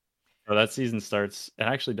of... Oh, that season starts... It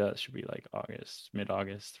actually does. Should be like August,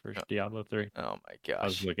 mid-August for Diablo 3. Oh my gosh. I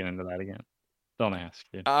was looking into that again. Don't ask,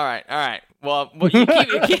 dude. All right. Well you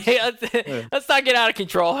let's not get out of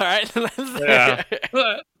control, all right? Yeah.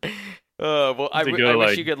 Well, I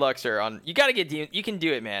wish you good luck, sir. You gotta get you can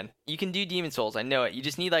do it, man. You can do Demon Souls. I know it. You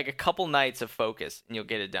just need like a couple nights of focus, and you'll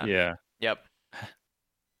get it done. Yeah. Yep.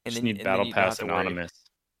 And just need Battle Pass Anonymous.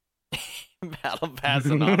 Battle Pass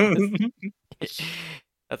Anonymous.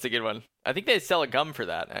 That's a good one. I think they sell a gum for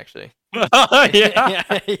that, actually. Yeah.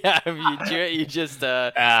 If you do it, you just you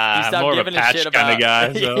stop more giving of a patch a shit about. Kind of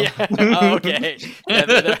guy. So. Yeah. Oh, okay. Yeah,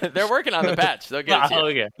 they're working on the patch. They'll get it to you.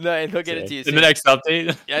 Okay. No, they'll get it to you soon. In the next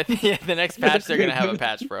update. Yeah, the next patch they're gonna have a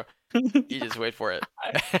patch, bro. You just wait for it.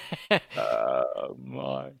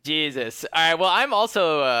 My. Jesus. All right. Well,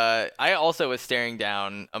 I also was staring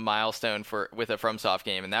down a milestone with a FromSoft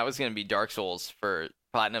game, and that was gonna be Dark Souls for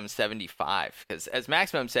Platinum 75. Because as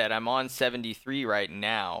Maximum said, I'm on 73 right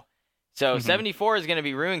now. So 74 is going to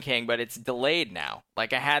be Ruin King, but it's delayed now.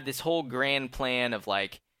 Like I had this whole grand plan of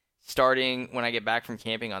like starting when I get back from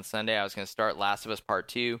camping on Sunday. I was going to start Last of Us Part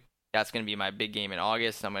 2. That's going to be my big game in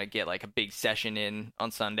August. I'm going to get like a big session in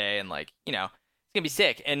on Sunday, and like, you know, it's going to be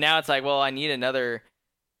sick. And now it's like, well, I need another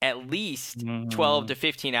at least 12 to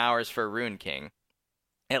 15 hours for Ruin King.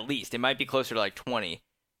 At least. It might be closer to like 20.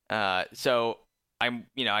 So I'm,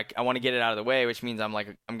 you know, I want to get it out of the way, which means I'm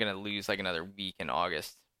going to lose like another week in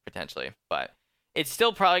August potentially, but it's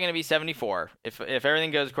still probably going to be 74. If everything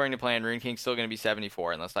goes according to plan, Ruin King's still going to be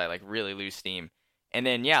 74 unless I like really lose steam. And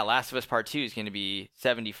then yeah, Last of Us Part 2 is going to be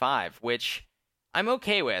 75, which I'm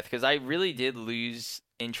okay with because I really did lose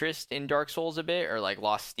interest in Dark Souls a bit, or like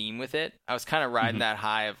lost steam with it. I was kind of riding that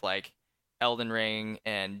high of like Elden Ring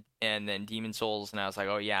and then Demon Souls, and I was like,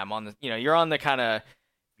 oh yeah, I'm on the, you know, you're on the kind of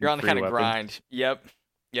grind. Yep.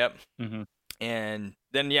 Mm-hmm. And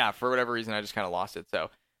then yeah, for whatever reason I just kind of lost it. So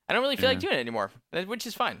I don't really feel like doing it anymore, which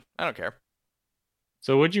is fine. I don't care.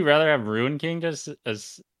 So would you rather have Ruin King just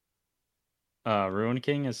as Ruin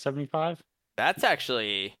King as 75? That's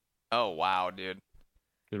actually, oh wow, dude.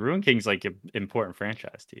 The Ruin King's like an important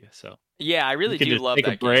franchise to you, so yeah, I really do love that.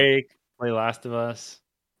 Take a break, play Last of Us,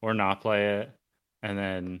 or not play it, and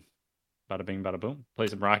then bada bing, bada boom, play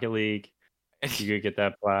some Rocket League. You could get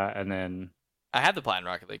that plat, and then I have the plat in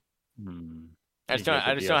Rocket League. I just don't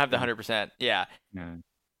have the 100%. Yeah.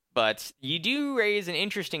 But you do raise an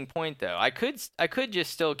interesting point, though. I could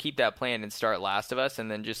just still keep that plan and start Last of Us,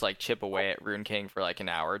 and then just like chip away at Rune King for like an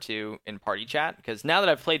hour or two in party chat. Because now that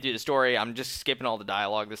I've played through the story, I'm just skipping all the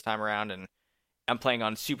dialogue this time around, and I'm playing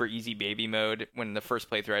on super easy baby mode. When the first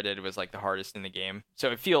playthrough I did was like the hardest in the game,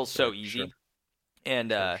 so it feels so easy. Sure.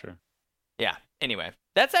 And Sure. yeah. Anyway,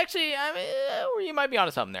 that's actually you might be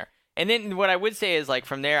onto something there. And then what I would say is like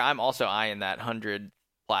from there, I'm also eyeing that 100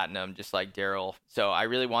 platinum, just like Daryl. So I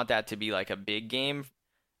really want that to be like a big game.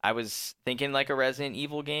 I was thinking like a Resident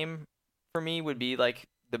Evil game for me would be like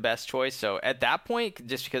the best choice. So at that point,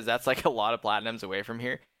 just because that's like a lot of platinums away from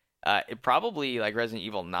here, it probably like Resident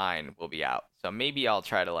Evil 9 will be out. So maybe I'll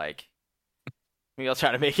try to make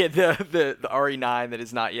it the RE9 that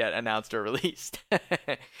is not yet announced or released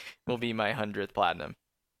will be my 100th platinum.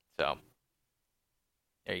 So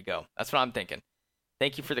there you go. That's what I'm thinking.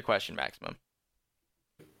 Thank you for the question, Maximum.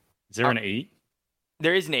 Is there an 8?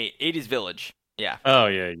 There is an 8. 8 is Village. Yeah. Oh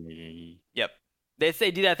yeah. Yep.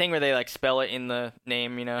 They do that thing where they like spell it in the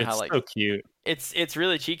name. You know It's how like so cute. it's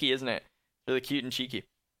really cheeky, isn't it? Really cute and cheeky.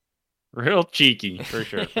 Real cheeky, for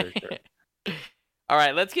sure. All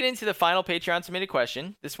right, let's get into the final Patreon submitted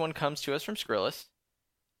question. This one comes to us from Skrillis.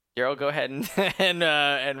 Daryl, go ahead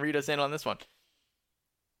and read us in on this one.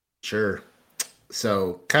 Sure.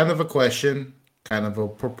 So, kind of a question, kind of a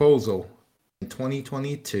proposal. In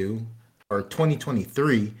 2022 or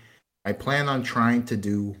 2023, I plan on trying to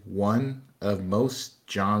do one of most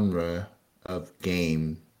genre of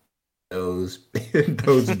game. Those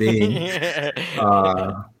being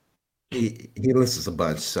he lists a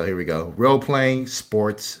bunch. So here we go: role playing,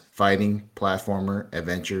 sports, fighting, platformer,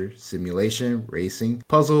 adventure, simulation, racing,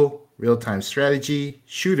 puzzle, real time strategy,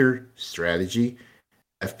 shooter, strategy,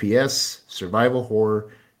 FPS, survival horror,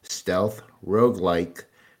 stealth, roguelike,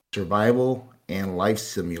 survival, and life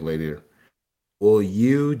simulator. Will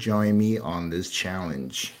you join me on this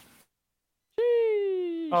challenge?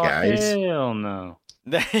 Oh, Guys. hell no.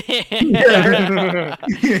 Ain't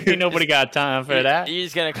Ain't nobody got time for that. You're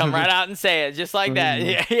just gonna come right out and say it, just like that.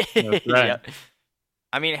 That's right. Yep.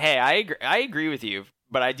 I mean, hey, I agree with you,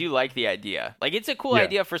 but I do like the idea. Like, it's a cool Yeah.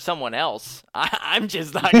 idea for someone else. I'm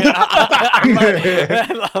just not gonna.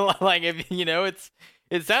 I'm like, if you know,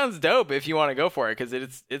 it sounds dope if you want to go for it because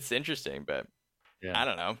it's interesting, but Yeah. I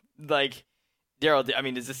don't know. Like, Daryl, I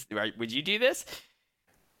mean, would you do this?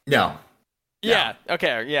 No. Yeah.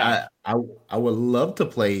 Okay. Yeah. I would love to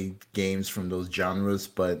play games from those genres,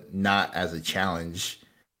 but not as a challenge.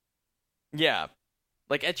 Yeah.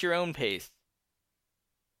 Like at your own pace.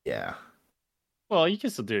 Yeah. Well, you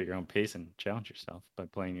can still do it at your own pace and challenge yourself by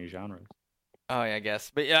playing new genres. Oh yeah, I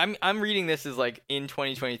guess. But yeah, I'm reading this as like in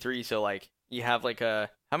 2023, so like you have like how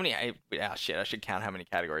many? Shit, I should count how many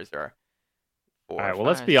categories there are. 4, All right, well,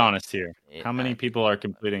 let's 5, be honest here. 8, How many 9, people are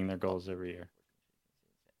completing their goals every year?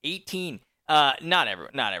 18. Not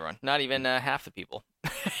everyone. Not even half the people.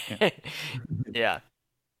 Yeah.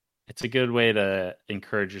 It's a good way to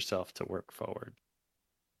encourage yourself to work forward.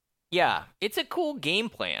 Yeah, it's a cool game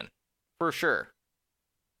plan for sure.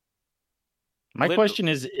 My Lit- question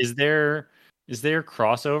is there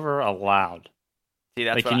crossover allowed? See,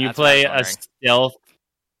 that's Like, what, can you that's what I was play wondering.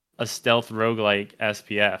 a stealth roguelike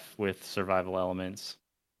SPF with survival elements,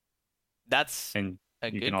 That's and a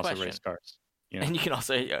you good can also question. race cars? You know? And you can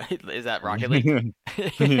also is that Rocket League?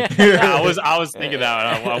 I was thinking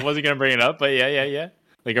that one. I wasn't gonna bring it up, but yeah.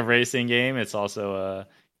 Like a racing game. It's also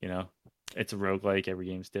it's a roguelike. Every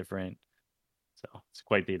game's different, so it's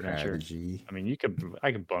quite the adventure. Strategy. I mean,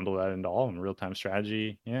 I could bundle that into all of them. Real time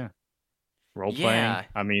strategy, yeah. Role Yeah. playing.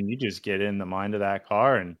 I mean, you just get in the mind of that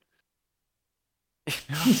car and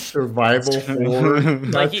Survival horror.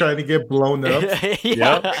 Not Like trying to get blown up.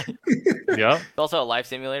 Yeah. yeah, It's also a life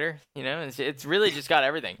simulator, you know? It's really just got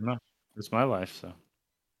everything. it's my life. So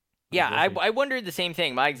Yeah, Exactly. I wondered the same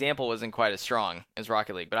thing. My example wasn't quite as strong as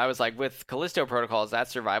Rocket League, but I was like, with Callisto Protocol, is that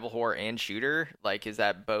survival horror and shooter? Like, is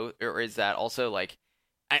that both, or is that also like,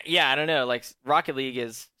 I don't know. Like, Rocket League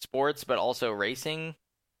is sports, but also racing,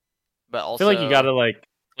 but I also feel like you gotta like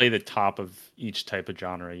play the top of each type of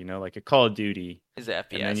genre. You know, like a Call of Duty, is it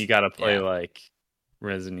FPS? and then you gotta play Yeah. like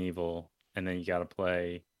Resident Evil, and then you gotta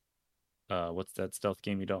play what's that stealth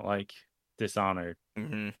game you don't like? Dishonored,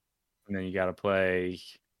 Mhm. and then you gotta play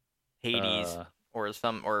Hades or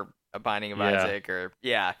a Binding of yeah. Isaac or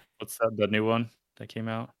what's that? The new one that came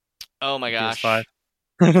out. Oh my gosh. PS5.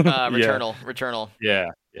 Returnal. Yeah.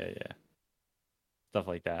 Stuff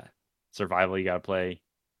like that. Survival, you gotta play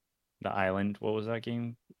the island. What was that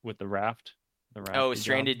game with the raft? Oh,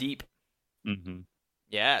 Stranded Deep. Mm-hmm.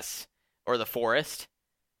 Yes. Or the Forest.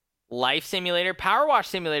 Life Simulator. Power Wash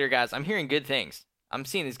Simulator, guys. I'm hearing good things. I'm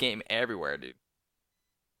seeing this game everywhere, dude.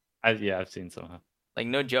 I've seen some. Like,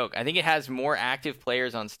 no joke. I think it has more active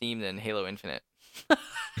players on Steam than Halo Infinite. I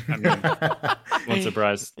mean, won't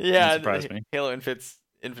surprise. Yeah, won't surprise me. Halo Infinite's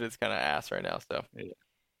kind of ass right now. So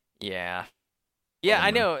yeah. Oh,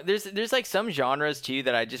 I man. know. There's like some genres too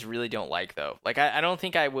that I just really don't like though. Like I don't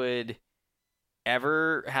think I would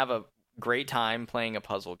ever have a great time playing a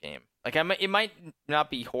puzzle game. Like it might not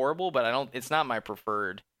be horrible, but it's not my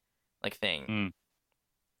preferred like thing. Mm.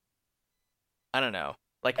 I don't know.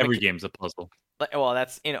 Like Every game's a puzzle. Like, well,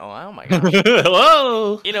 that's oh my gosh.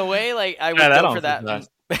 Hello. In a way, like I would Yeah, go for that.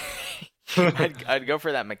 I'd go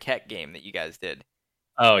for that maquette game that you guys did.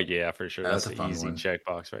 Oh yeah, for sure. That's That's a an fun easy one.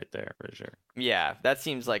 checkbox right there, for sure. Yeah, that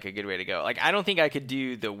seems like a good way to go. Like I don't think I could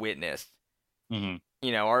do The Witness,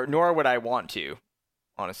 Mm-hmm. or nor would I want to,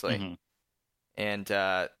 honestly. Mm-hmm. And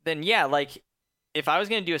then yeah, like if I was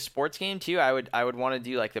gonna do a sports game too, I would want to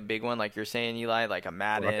do like the big one, like you're saying, Eli, like a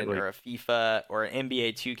Madden or a FIFA or an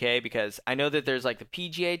NBA 2K, because I know that there's like the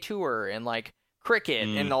PGA Tour and like cricket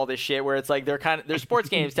and all this shit where it's like they're sports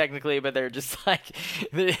games technically, but they're just like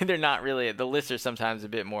they're not really. The lists are sometimes a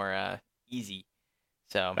bit more easy.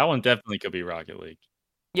 So That one definitely could be Rocket League.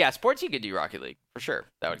 yeah, sports you could do Rocket League for sure.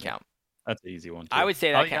 That would count. That's an easy one. Too. I would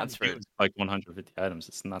say that All you counts gotta for. do is, like 150 items.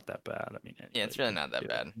 It's not that bad. I mean, Yeah, it's really not that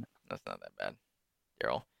bad. That's not that bad,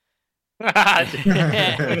 Daryl.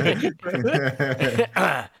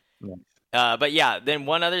 But yeah, then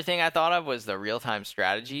one other thing I thought of was the real-time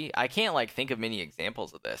strategy. I can't like think of many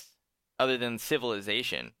examples of this other than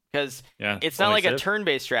Civilization, because Yeah, it's not only like a Civ.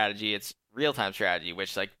 turn-based strategy. It's real-time strategy,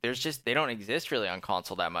 which like they don't exist really on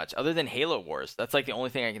console that much, other than Halo Wars. That's like the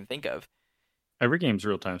only thing I can think of. Every game's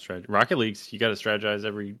real time strategy. Rocket League's you got to strategize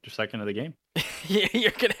every second of the game. You're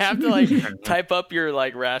gonna have to like type up your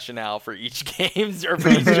like rationale for each games or for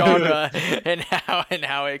each genre and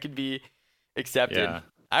how it could be accepted. Yeah.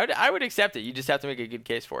 I would accept it. You just have to make a good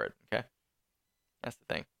case for it. Okay, that's the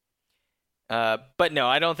thing. But no,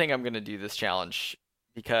 I don't think I'm gonna do this challenge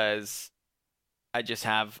because I just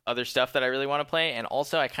have other stuff that I really want to play, and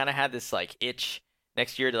also I kind of had this like itch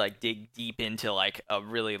next year to like dig deep into like a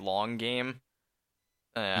really long game.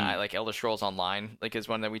 I like Elder Scrolls Online, like is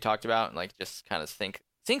one that we talked about, and like just kind of sink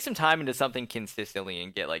some time into something consistently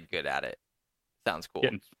and get like good at it. Sounds cool.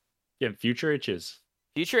 Getting future itches.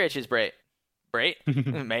 Future itches, mate,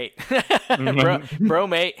 mate, Mhm. bro,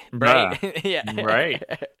 mate, yeah, Right.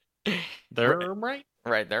 They're right.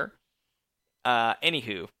 right there.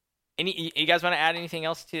 Anywho, you guys want to add anything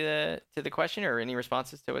else to the question or any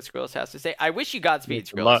responses to what Skrills has to say? I wish you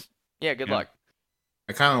Godspeed, Good luck. Skrills. Yeah, good Yeah. luck.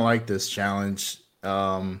 I kind of like this challenge.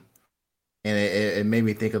 And it made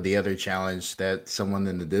me think of the other challenge that someone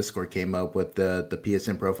in the Discord came up with, the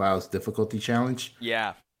PSN Profiles difficulty challenge.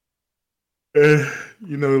 Yeah.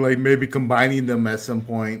 Like maybe combining them at some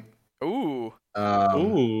point. Ooh.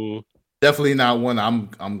 Ooh. Definitely not one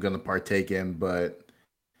I'm gonna partake in, but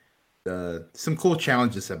some cool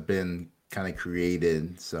challenges have been kind of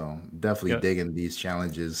created. So definitely digging these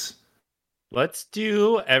challenges. Let's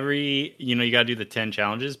do you got to do the 10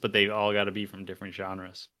 challenges, but they all got to be from different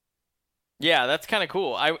genres. Yeah, that's kind of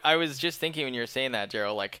cool. I was just thinking when you were saying that,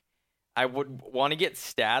 Gerald, like I would want to get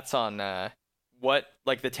stats on what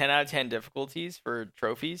like the 10 out of 10 difficulties for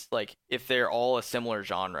trophies, like if they're all a similar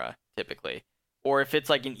genre typically, or if it's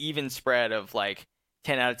like an even spread of like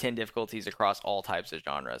 10 out of 10 difficulties across all types of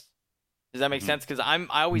genres. Does that make sense? Because I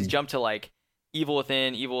always jump to like Evil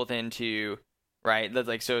Within 2, right? That's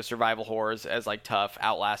like so survival horrors as like tough,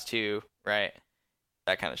 Outlast 2, right?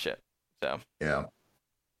 That kind of shit. So Yeah.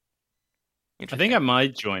 I think I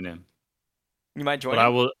might join him. You might join. But I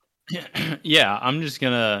will. Yeah, I'm just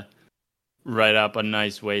gonna write up a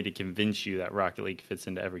nice way to convince you that Rocket League fits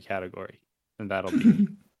into every category, and that'll be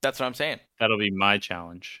That's what I'm saying. my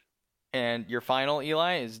challenge. And your final,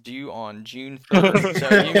 Eli, is due on June 3rd.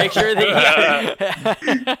 So you make sure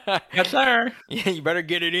that Yes, sir. yeah, you better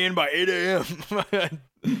get it in by 8 a.m.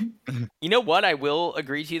 You know what? I will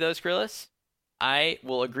agree to though, Skrillis. I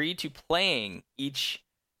will agree to playing each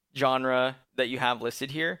genre that you have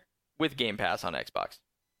listed here with Game Pass on Xbox.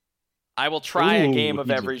 I will try a game of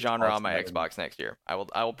he's every genre on my excited. Xbox next year. I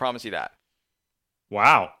will promise you that.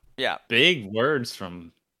 Wow. Yeah. Big words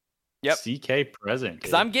from CK Present.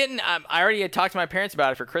 Because I already had talked to my parents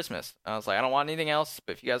about it for Christmas. I was like, I don't want anything else,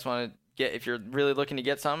 but if you guys want to if you're really looking to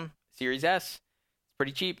get some, Series S, it's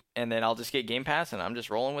pretty cheap, and then I'll just get Game Pass, and I'm just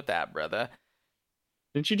rolling with that, brother.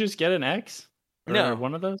 Didn't you just get an X? Or No.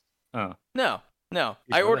 one of those? Oh. No. You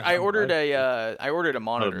I ordered ordered something, I ordered a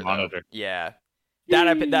monitor. though. monitor. Yeah. That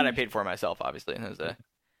I paid for myself, obviously. It was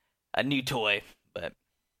a new toy, but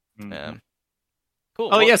Mhm. Cool.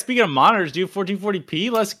 Oh yeah, speaking of monitors, dude, 1440p.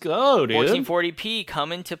 Let's go, dude. 1440p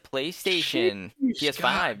coming to PlayStation, Jeez, PS5,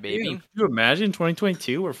 God baby. damn. Can you imagine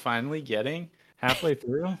 2022? We're finally getting halfway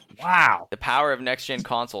through. Wow. The power of next gen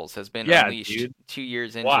consoles has been Yeah, unleashed dude. 2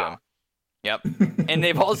 years into Wow. them. Yep. And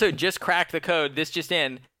they've also just cracked the code. This just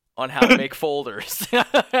in on how to make folders.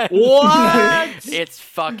 What? It's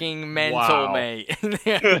fucking mental, Wow. mate.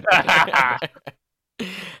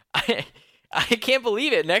 I can't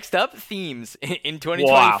believe it. Next up, themes. In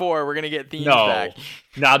 2024, we're going to get themes No. back.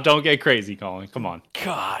 Now don't get crazy, Colin. Come on.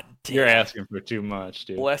 God damn. You're asking for too much,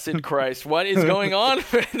 dude. Blessed Christ. What is going on?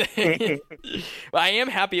 I am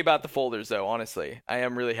happy about the folders, though, honestly. I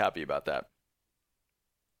am really happy about that.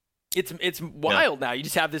 It's wild now. You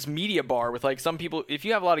just have this media bar with, like, some people, if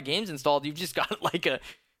you have a lot of games installed, you've just got, like,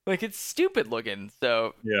 it's stupid looking.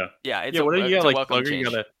 So, Yeah. yeah, it's What do you it's got? a Like welcome plugger?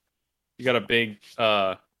 change. You got a big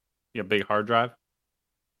big hard drive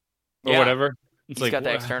or Yeah. whatever. He's got the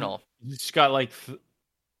what- external. You just got like.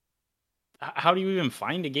 How do you even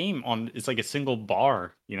find a game on? It's like a single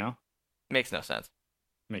bar. You know, Makes no sense.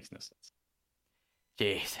 makes no sense.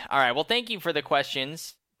 Jeez. All right. Well, thank you for the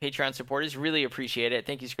questions, Patreon supporters. Really appreciate it.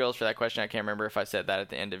 Thank you, Skrills, for that question. I can't remember if I said that at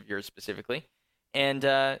the end of yours specifically. And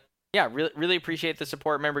yeah, really appreciate the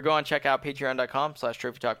support. Remember, go on, check out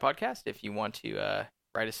patreon.com/Trophy Talk Podcast if you want to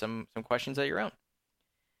write us some questions of your own.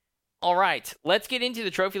 All right. Let's get into the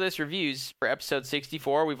Trophy List reviews for episode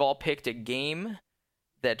 64. We've all picked a game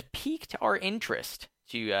that piqued our interest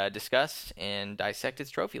to discuss and dissect its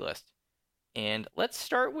trophy list. And let's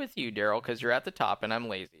start with you, Daryl, because you're at the top and I'm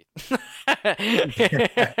lazy.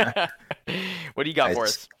 What do you got for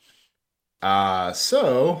us?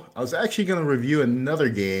 So I was actually going to review another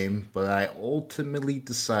game, but I ultimately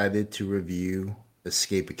decided to review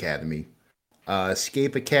Escape Academy.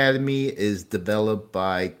 Escape Academy is developed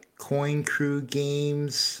by Coin Crew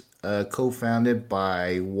Games, co-founded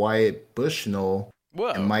by Wyatt Bushnell Whoa.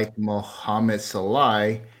 and Mike Mohammed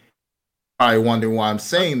Salah. Probably wondering why I'm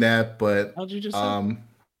saying that, but How'd you just? Say?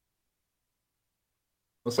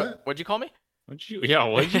 What's that? What'd you call me? What'd you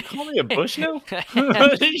call me a Bushnell?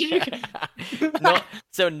 No,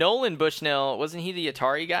 so Nolan Bushnell, wasn't he the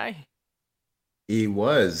Atari guy? He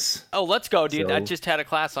was. Oh, let's go, dude. I So- just had a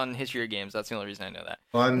class on history of games. That's the only reason I know that.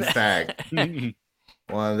 Fun fact.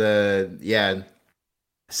 One of the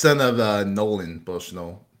son of Nolan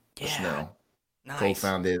Bushnell. Bushnell Nice.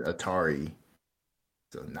 co-founded Atari.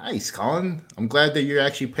 So nice, Colin. I'm glad that you're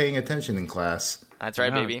actually paying attention in class. That's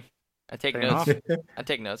right, Yeah. baby. I take Paying notes. off. I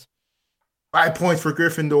take notes. 5 points for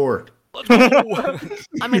Gryffindor. Let's go.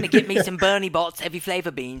 I'm gonna get me some Bernie Bots heavy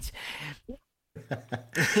flavor beans.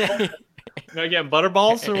 You get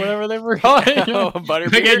butterballs or whatever they were called. Oh, You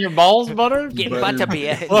butterbeer. getting your balls buttered? Getting Butter-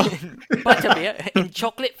 butterbeer, butterbeer, and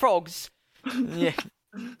chocolate frogs. Yeah,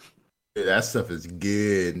 Dude, that stuff is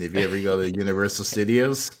good. If you ever go to Universal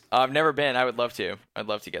Studios, I've never been. I would love to. I'd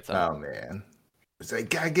love to get some. oh man, it's like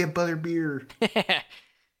gotta get butterbeer.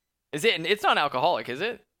 Is it? It's not alcoholic, is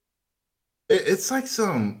it? It's like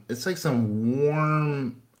some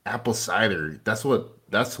warm apple cider. That's what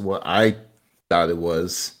I thought it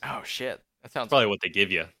was. Oh shit, that sounds Probably what they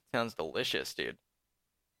give you. sounds delicious, dude.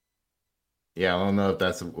 Yeah, I don't know if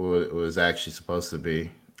that's what it was actually supposed to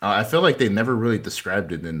be. I feel like they never really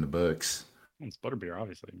described it in the books. It's butterbeer,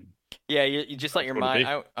 obviously. Yeah, you just let your That's what it'd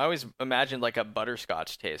mind. I always imagined like a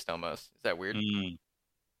butterscotch taste almost. Is that weird?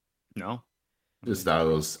 No. Just thought it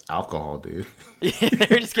was alcohol, dude.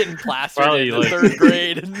 They're just getting plastered Probably in like- third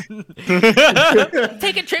grade.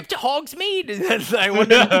 Take a trip to Hogsmeade.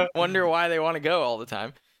 I wonder why they want to go all the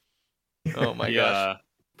time. Oh my gosh.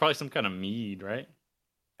 Probably some kind of mead, right?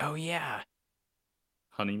 Oh yeah.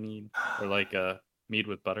 Honey mead, or like mead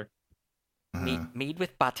with butter. Mead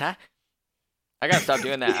with butter. I gotta stop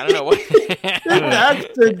doing that. I don't know what.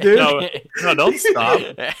 That's the dude. No, don't stop.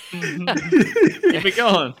 Keep it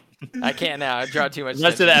going. I can't now. I draw too much.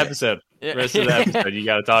 Rest of the attention. episode. Yeah. Rest of the episode, you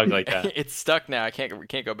gotta talk like that. It's stuck now. I can't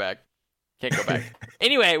go back. Can't go back.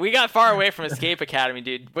 Anyway, we got far away from Escape Academy,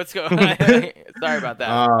 dude. What's going on? Sorry about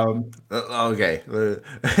that. Okay.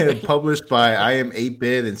 Published by I Am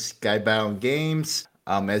 8-Bit and Skybound Games.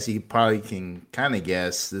 As you probably can kind of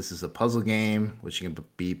guess, this is a puzzle game which can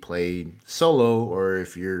be played solo, or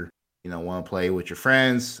if you're want to play with your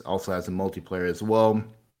friends. Also has a multiplayer as well. You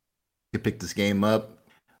can pick this game up.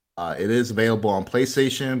 It is available on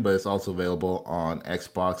PlayStation, but it's also available on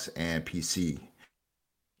Xbox and PC.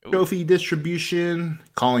 Ooh. Trophy distribution.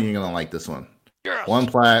 Colin, you're gonna like this one. Yes. 1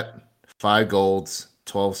 plat, 5 golds,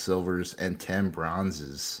 12 silvers, and 10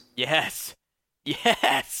 bronzes. Yes.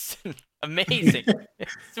 Amazing.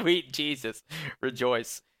 Sweet Jesus.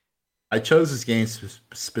 Rejoice. I chose this game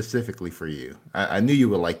specifically for you. I knew you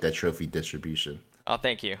would like that trophy distribution. Oh,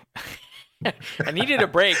 thank you. I needed a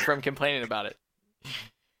break from complaining about it.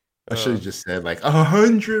 I should have just said like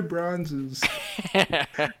 100 bronzes.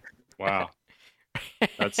 Wow.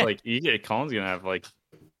 That's like Colin's gonna have like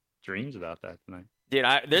dreams about that tonight. Dude,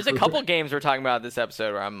 there's a couple games we're talking about this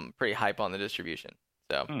episode where I'm pretty hype on the distribution.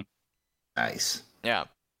 So Nice. Yeah.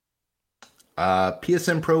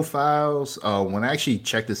 PSN profiles. When I actually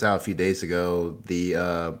checked this out a few days ago,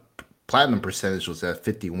 the platinum percentage was at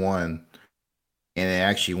 51, and it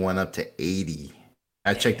actually went up to 80.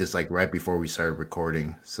 I checked this like right before we started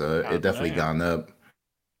recording, so it definitely gone up.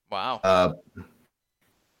 Wow.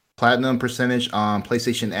 Platinum percentage on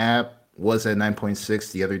PlayStation app was at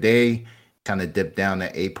 9.6 the other day, kind of dipped down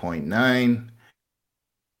to 8.9.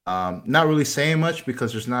 Not really saying much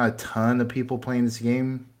because there's not a ton of people playing this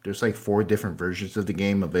game. There's like 4 different versions of the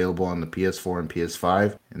game available on the PS4 and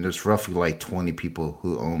PS5, and there's roughly like 20 people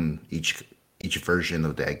who own each version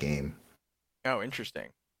of that game. Oh, interesting.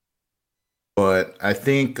 But I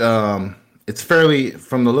think it's fairly,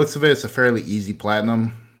 from the looks of it, it's a fairly easy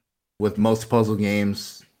platinum. With most puzzle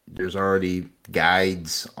games, there's already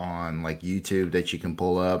guides on like YouTube that you can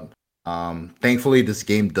pull up. Thankfully, this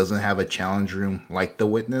game doesn't have a challenge room like The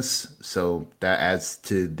Witness, so that adds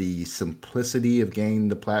to the simplicity of getting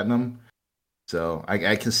the platinum. So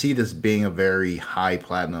I can see this being a very high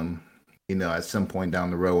platinum, at some point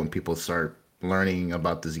down the road when people start learning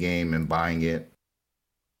about this game and buying it.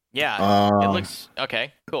 Yeah, it looks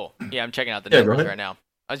okay. Cool. Yeah, I'm checking out the numbers right now.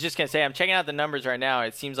 I was just gonna say I'm checking out the numbers right now.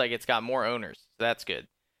 It seems like it's got more owners, so that's good.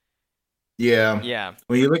 Yeah.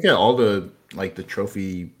 When you look at all the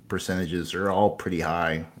trophy percentages, they're all pretty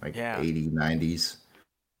high, like 80, 90s.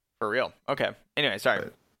 For real. Okay. Anyway, sorry.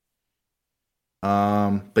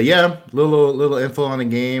 But yeah, little info on the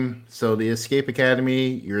game. So the Escape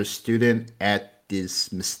Academy, you're a student at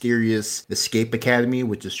this mysterious Escape Academy,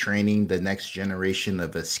 which is training the next generation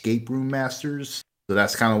of escape room masters. So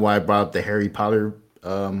that's kind of why I brought up the Harry Potter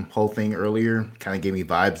whole thing earlier. Kind of gave me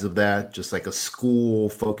vibes of that. Just like a school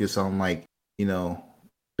focus on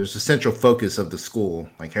there's a central focus of the school.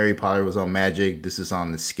 Like Harry Potter was on magic. This is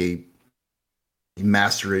on escape. The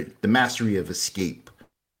mastery of escape.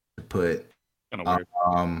 To put. Kind of weird.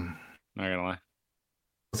 Not gonna lie.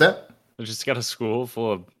 What's that? They just got a school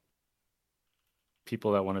full of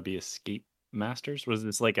people that want to be escape masters. Was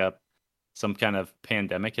this like some kind of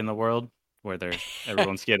pandemic in the world where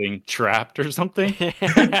everyone's getting trapped or something?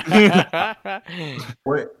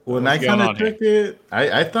 When I kind of took it,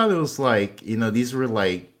 I thought it was like, these were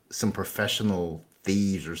like some professional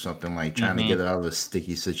thieves or something, like trying to get out of a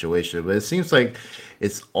sticky situation. But it seems like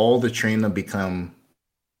it's all to train to become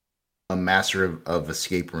a master of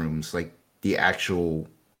escape rooms, like the actual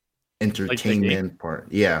entertainment part.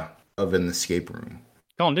 Yeah. Of an escape room.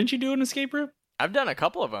 Colin, didn't you do an escape room? I've done a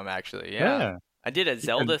couple of them actually. Yeah. I did a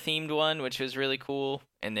Zelda themed one, which was really cool,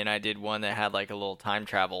 and then I did one that had like a little time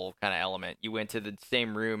travel kind of element. You went to the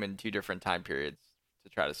same room in 2 different time periods to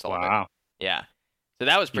try to solve it. Yeah. So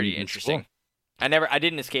that was pretty interesting. Cool. I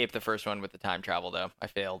didn't escape the first one with the time travel though. I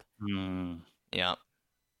failed. Yeah.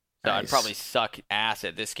 So I'd probably suck ass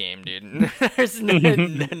at this game, dude. There's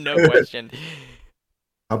no question.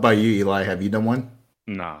 How about you, Eli? Have you done one?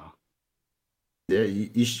 No. Yeah,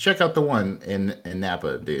 you should check out the one in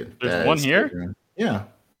Napa, dude. There's one here? Yeah.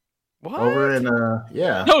 What? Over in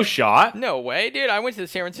yeah. No shot. No way, dude. I went to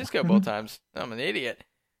San Francisco both times. I'm an idiot.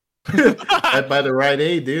 Right by the Rite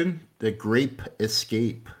Aid, dude. The Grape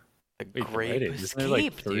Escape. The Grape Escape,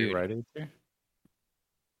 like 3 dude. Rite Aids here?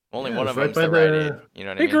 Only one of them's the Rite Aid. You know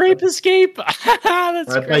what I mean? The Grape Escape.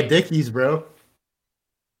 That's right great. by Dickies, bro.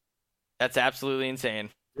 That's absolutely insane.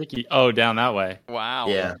 Ricky. Oh, down that way. Wow.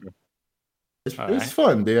 Yeah. It's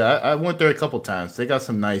fun, dude. I went there a couple times. They got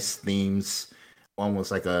some nice themes. One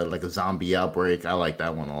was like a zombie outbreak. I like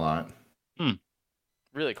that one a lot.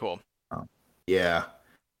 Really cool. Yeah.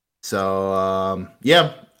 So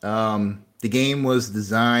the game was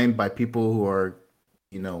designed by people who are,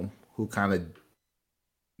 who kind of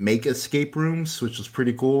make escape rooms, which was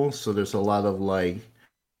pretty cool. So there's a lot of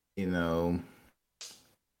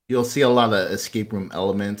you'll see a lot of escape room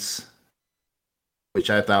elements, which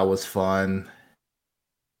I thought was fun.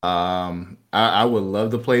 I would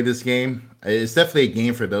love to play this game. It's definitely a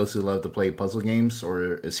game for those who love to play puzzle games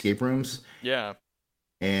or escape rooms. Yeah.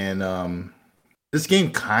 And this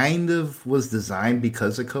game kind of was designed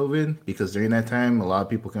because of COVID, because during that time, a lot of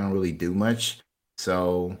people couldn't really do much.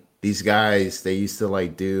 So these guys, they used to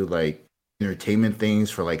do entertainment things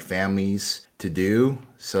for families to do.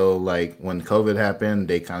 So when COVID happened,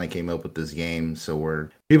 they kind of came up with this game. So where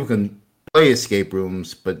people can play escape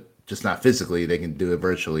rooms, but just not physically. They can do it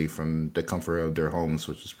virtually from the comfort of their homes,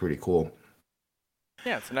 which is pretty cool.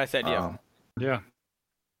 Yeah, it's a nice idea. Yeah.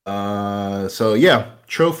 So yeah,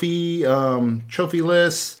 trophy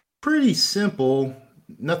list, pretty simple.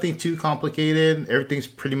 Nothing too complicated. Everything's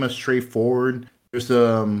pretty much straightforward. There's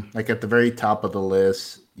like at the very top of the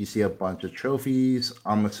list, you see a bunch of trophies.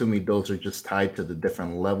 I'm assuming those are just tied to the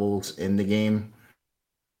different levels in the game.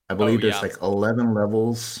 I believe there's like 11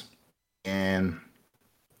 levels, and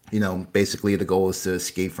basically the goal is to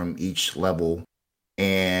escape from each level.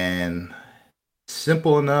 And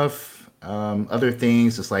simple enough. Other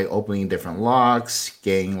things, it's like opening different locks,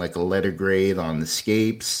 getting like a letter grade on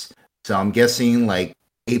escapes. So I'm guessing like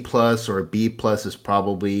A plus or B plus is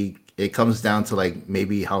probably, it comes down to like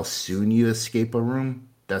maybe how soon you escape a room.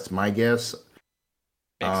 That's my guess.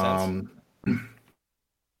 Makes sense.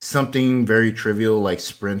 Something very trivial like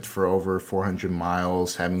sprint for over 400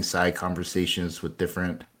 miles, having side conversations with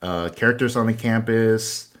different characters on the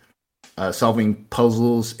campus, solving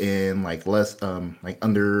puzzles in like like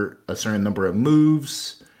under a certain number of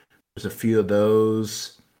moves. There's a few of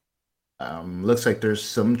those. Looks like there's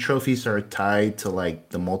some trophies that are tied to like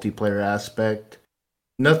the multiplayer aspect.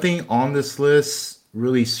 Nothing on this list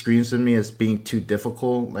really screams at me as being too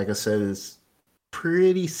difficult. Like I said, it's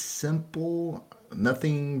pretty simple.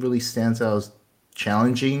 Nothing really stands out as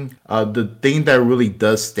challenging. The thing that really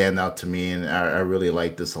does stand out to me, and I really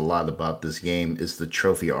like this a lot about this game, is the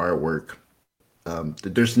trophy artwork.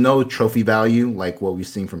 There's no trophy value like what we've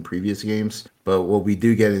seen from previous games, but what we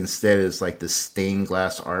do get instead is like the stained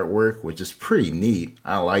glass artwork, which is pretty neat.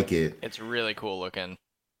 I like it. It's really cool looking.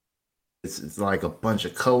 It's like a bunch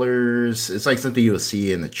of colors. It's like something you'll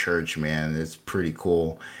see in the church, man. It's pretty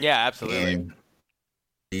cool. Yeah, absolutely. And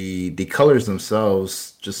the colors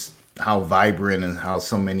themselves, just how vibrant and how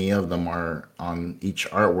so many of them are on each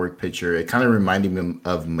artwork picture. It kind of reminded me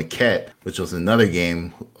of Maquette, which was another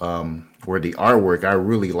game where the artwork, I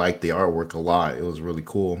really liked the artwork a lot. It was really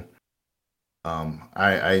cool.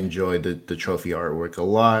 I enjoyed the trophy artwork a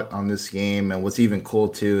lot on this game. And what's even cool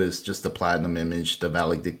too is just the platinum image, the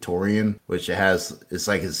valedictorian, which it's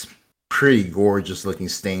like it's pretty gorgeous looking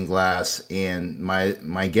stained glass. And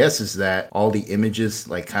my guess is that all the images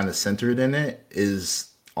like kind of centered in it is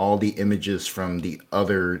all the images from the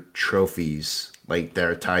other trophies, like that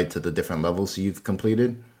are tied to the different levels you've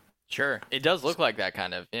completed. Sure, it does look like that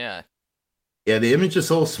kind of. Yeah. Yeah, the image is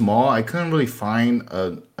so small. I couldn't really find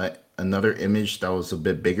another image that was a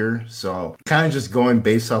bit bigger. So kind of just going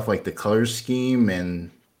based off like the color scheme and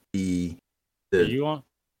the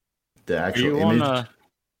actual image. Are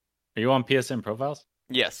you on PSN profiles?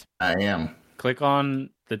 Yes. I am. Click on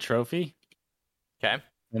the trophy. Okay.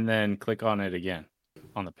 And then click on it again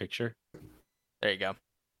on the picture. There you go.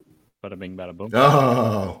 Bada bing, bada boom.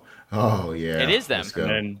 Oh yeah. It is them.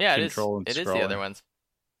 Yeah, it is. It is the other ones.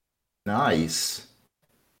 Nice.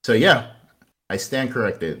 So yeah, I stand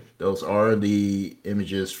corrected. Those are the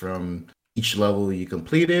images from each level you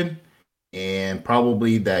completed, and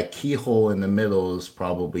probably that keyhole in the middle is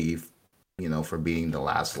probably, for beating the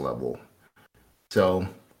last level. So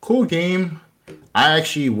cool game. I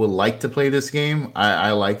actually would like to play this game. I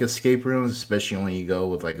like escape rooms, especially when you go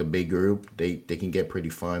with like a big group. They can get pretty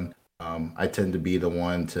fun. I tend to be the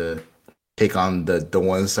one to take on the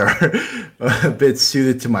ones that are a bit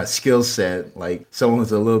suited to my skill set. Like someone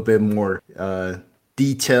who's a little bit more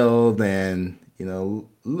detailed and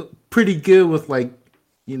pretty good with like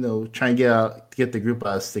trying to get the group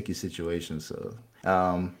out of sticky situations. So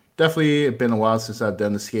definitely been a while since I've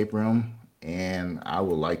done escape room, and I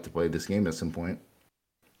would like to play this game at some point.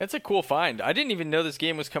 That's a cool find. I didn't even know this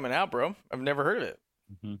game was coming out, bro. I've never heard of it.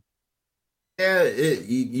 Mm-hmm.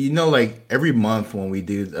 Yeah, like every month when we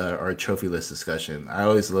do our trophy list discussion, I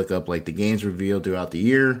always look up like the games revealed throughout the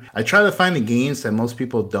year. I try to find the games that most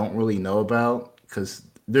people don't really know about, because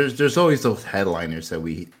there's always those headliners that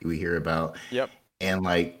we hear about. Yep. And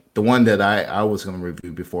like the one that I was going to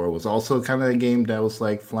review before was also kind of a game that was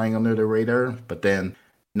like flying under the radar. But then,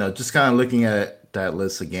 just kind of looking at that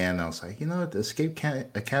list again, I was like, the Escape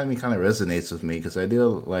Academy kind of resonates with me, because I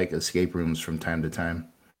do like escape rooms from time to time.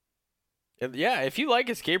 Yeah, if you like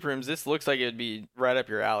escape rooms, this looks like it would be right up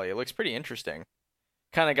your alley. It looks pretty interesting.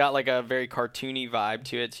 Kind of got like a very cartoony vibe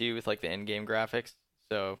to it too, with like the in-game graphics.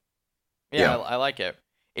 So, yeah. I like it.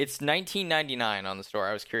 It's $19.99 on the store.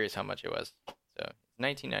 I was curious how much it was. So,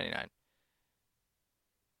 $19.99.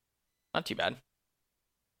 Not too bad.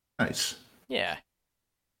 Nice. Yeah.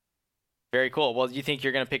 Very cool. Well, do you think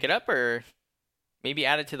you're gonna pick it up, or maybe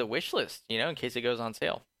add it to the wish list? In case it goes on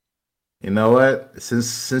sale. You know what?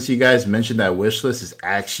 Since you guys mentioned that wish list, it's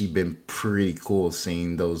actually been pretty cool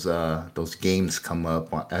seeing those games come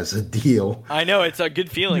up as a deal. I know it's a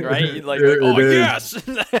good feeling, right? Like It oh is.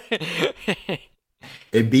 yes.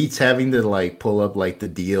 It beats having to like pull up like the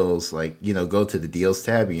deals, like go to the deals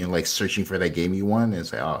tab and you're like searching for that game you want, and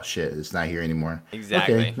it's like, oh shit, it's not here anymore. Okay,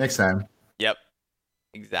 Exactly. next time. Yep.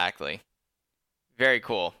 Exactly. Very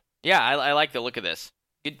cool. Yeah, I like the look of this.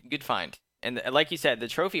 Good find. And like you said, the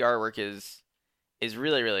trophy artwork is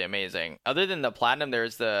really really amazing. Other than the platinum,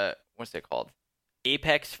 there's the what's it called?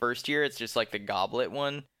 Apex first year. It's just like the goblet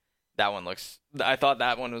one. That one looks. I thought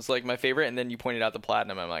that one was like my favorite, and then you pointed out the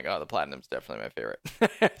platinum. I'm like, oh, the platinum's definitely my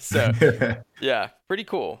favorite. So yeah, pretty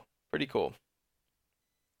cool. Pretty cool.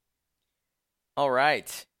 All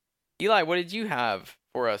right, Eli, what did you have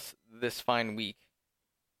for us this fine week?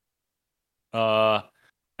 An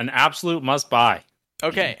absolute must buy.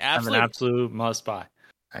 Okay, I'm an absolutely. absolute must buy.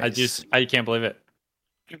 Nice. I can't believe it.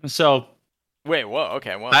 So Wait, whoa.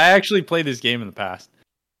 Okay, well. I actually played this game in the past.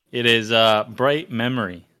 It is Bright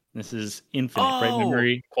Memory. This is Infinite. Bright Oh,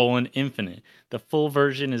 Memory : Infinite. The full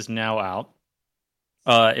version is now out.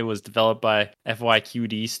 It was developed by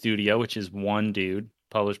FYQD Studio, which is one dude,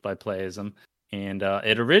 published by Playism, and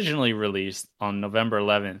it originally released on November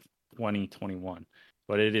 11th, 2021.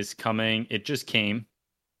 But it is coming. It just came.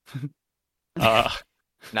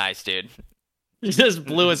 nice, dude. It just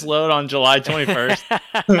blew its load on July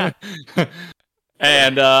 21st.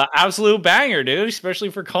 And absolute banger, dude, especially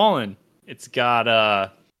for Colin. It's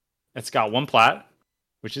got one plat,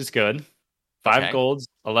 which is good. 5 Okay. golds,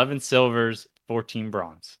 11 silvers, 14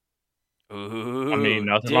 bronze. Ooh, I mean,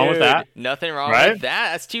 nothing dude, wong with that. Nothing wrong Right? with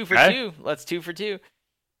that. That's 2 for Right? 2. Let's 2 for 2.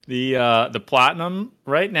 The platinum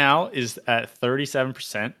right now is at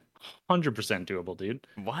 37%. 100% doable, dude.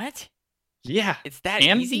 What? Yeah. It's that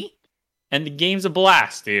And- easy? And the game's a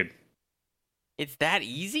blast, dude. It's that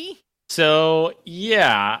easy? So,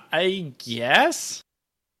 yeah, I guess.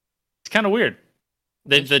 It's kind of weird.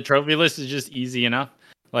 The trophy list is just easy enough.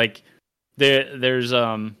 Like, there's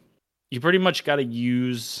you pretty much got to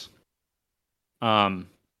use so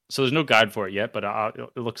there's no guide for it yet, but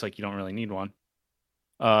it looks like you don't really need one.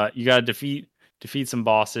 You got to defeat some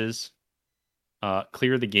bosses,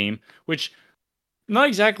 clear the game, which I'm not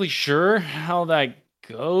exactly sure how that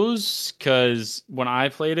goes, because when I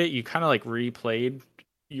played it, you kind of like replayed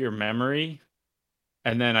your memory,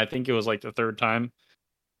 and then I think it was like the third time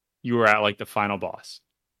you were at like the final boss.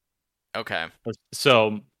 Okay.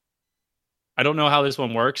 So I don't know how this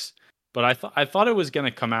one works, but I thought it was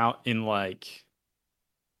gonna come out in like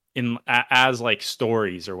as like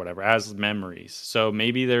stories or whatever, as memories. So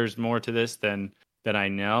maybe there's more to this than I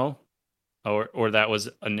know, or that was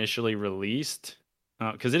initially released,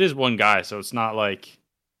 because it is one guy, so it's not like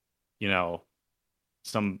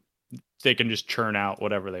they can just churn out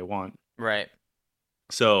whatever they want. Right.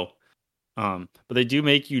 So, but they do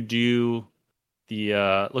make you do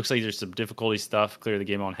the looks like there's some difficulty stuff, clear the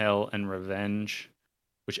game on hell and revenge,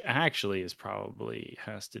 which actually probably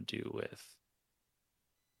has to do with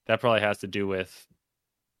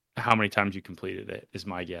how many times you completed it, is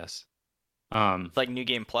my guess. It's like New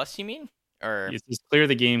Game Plus, you mean? Or It's just clear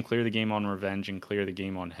the game on revenge, and clear the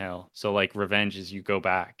game on hell. So like revenge is you go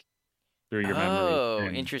back through your memory. Oh,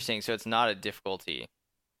 interesting. So it's not a difficulty.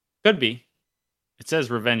 Could be. It says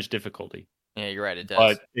revenge difficulty. Yeah, you're right. It does.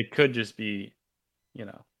 But it could just be,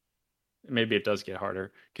 maybe it does get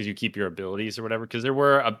harder because you keep your abilities or whatever. Because there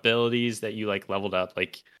were abilities that you like leveled up,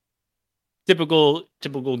 like typical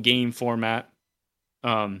game format.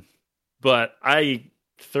 But I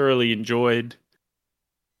thoroughly enjoyed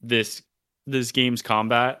this game's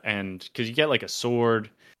combat, and because you get like a sword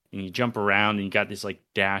and you jump around and you got this like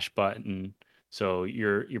dash button, so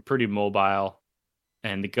you're pretty mobile.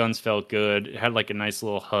 And the guns felt good. It had like a nice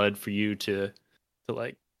little HUD for you to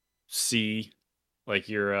like see like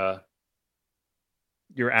your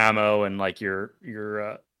ammo and like your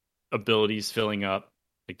abilities filling up,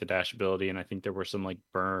 like the dash ability. And I think there were some like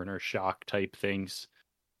burn or shock type things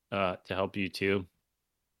to help you too,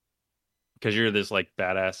 because you're this like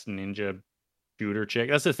badass ninja shooter chick.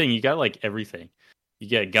 That's the thing. You got like everything. You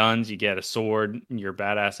get guns, you get a sword, and you're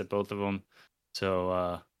badass at both of them.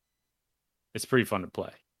 So it's pretty fun to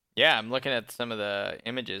play. Yeah, I'm looking at some of the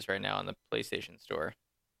images right now on the PlayStation Store.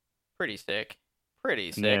 Pretty sick.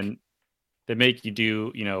 Pretty sick. And then they make you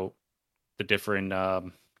do, the different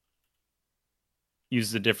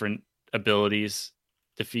use the different abilities,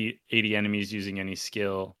 defeat 80 enemies using any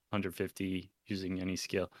skill, 150 using any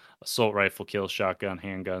skill, assault rifle kill, shotgun,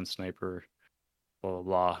 handgun, sniper, blah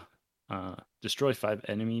blah destroy 5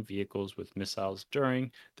 enemy vehicles with missiles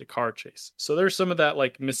during the car chase. So there's some of that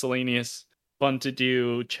like miscellaneous fun to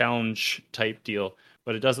do challenge type deal,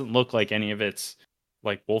 but it doesn't look like any of it's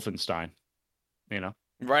like Wolfenstein, you know?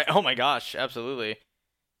 Right. Oh my gosh, absolutely.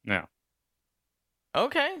 Yeah.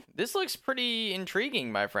 Okay, this looks pretty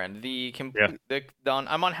intriguing, my friend. Yeah.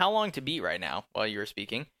 I'm on How Long to Beat right now while you were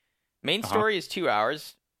speaking. Main Uh-huh. story is 2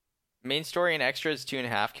 hours. Main story and extra is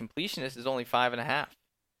 2.5. Completionist is only 5.5.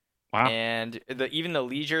 Wow. And even the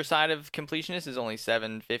leisure side of completionist is only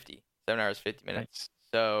 7:50, 7 hours 50 minutes.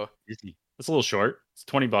 Nice. So Easy. It's a little short. It's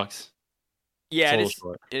 $20. yeah, It's a little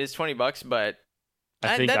short. it is $20, but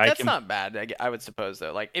I think that's not bad. I would suppose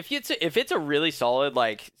though. Like if it's a really solid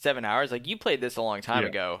like 7 hours, like you played this a long time Yeah.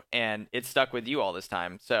 ago and it stuck with you all this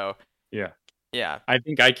time. So Yeah. yeah, I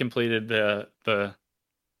think I completed the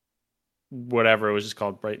whatever it was just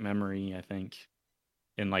called Bright Memory, I think,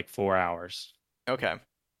 in like 4 hours. okay.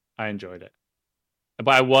 I enjoyed it.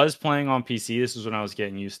 But I was playing on PC. This is when I was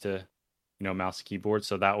getting used to, mouse and keyboard.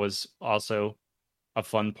 So that was also a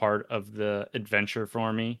fun part of the adventure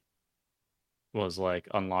for me, was like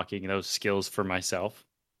unlocking those skills for myself.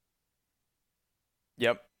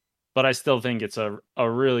 Yep. But I still think it's a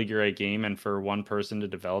really great game, and for one person to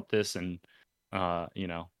develop this and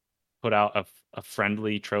put out a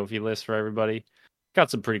friendly trophy list for everybody.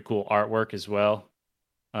 Got some pretty cool artwork as well.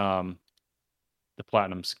 The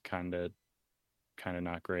platinum's kind of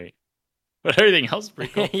not great, but everything else is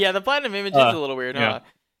pretty cool. Yeah, the platinum image is a little weird, huh? Yeah.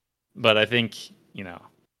 But I think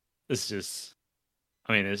this just,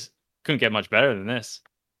 this couldn't get much better than this.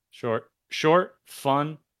 Short,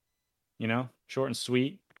 fun, short and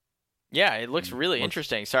sweet. Yeah, it looks really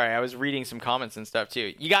interesting. Sorry, I was reading some comments and stuff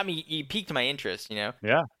too. You piqued my interest,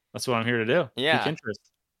 Yeah, that's what I'm here to do. Yeah. Pique interest.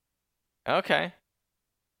 Okay.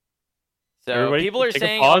 So Everybody people are take a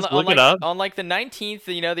saying pause, on look like it up. on like the 19th,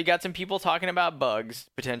 they got some people talking about bugs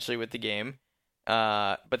potentially with the game.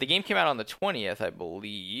 But the game came out on the 20th, I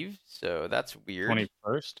believe. So that's weird.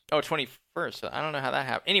 21st. Oh, 21st. I don't know how that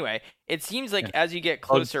happened. Anyway, it seems like as you get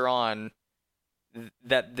closer on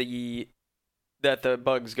that the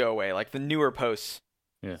bugs go away. Like the newer posts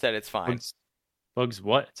said it's fine. Bugs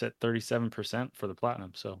what? It's at 37% for the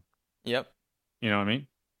platinum, so. Yep. You know what I mean?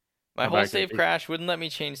 My whole save crashed, wouldn't let me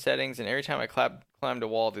change settings, and every time I climbed a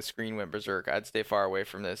wall, the screen went berserk. I'd stay far away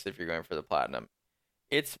from this if you're going for the platinum.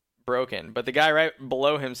 It's broken, but the guy right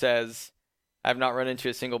below him says, I've not run into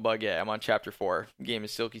a single bug yet. I'm on chapter 4. The game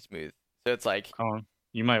is silky smooth. So it's like... Colin,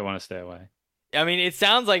 you might want to stay away. I mean, it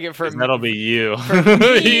sounds like it for me. That'll be you. For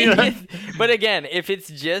me, but again, if it's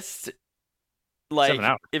just... like 7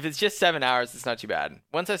 hours. If it's just 7 hours, it's not too bad.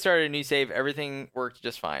 Once I started a new save, everything worked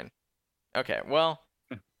just fine. Okay, well...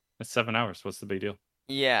 It's 7 hours. What's the big deal?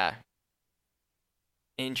 Yeah.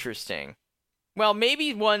 Interesting. Well,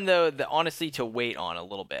 maybe one though, honestly, to wait on a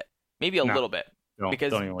little bit. Maybe a little bit. Don't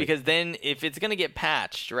even wait. Because then if it's gonna get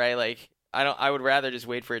patched, right? Like I would rather just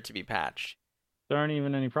wait for it to be patched. There aren't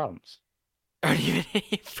even any problems. Aren't even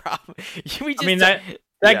any problem.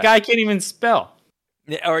 That guy can't even spell.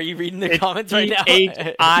 Are you reading the comments right now?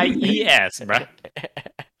 Trophies, bro.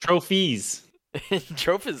 Trophies.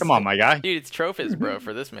 Trophies. Come on, my guy. Dude, it's trophies, bro,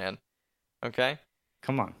 for this man. Okay.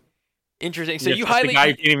 Come on. Interesting. So the guy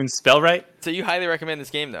who can't even spell right. So you highly recommend this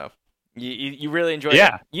game, though. You really enjoy it.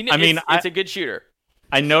 Yeah. It's a good shooter.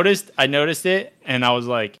 I noticed it, and I was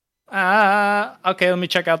like, okay, let me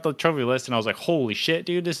check out the trophy list, and I was like, holy shit,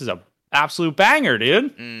 dude, this is a absolute banger,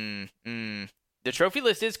 dude. The trophy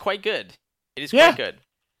list is quite good. It is quite good.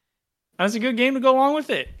 That's a good game to go along with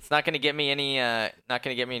it. It's not going to get me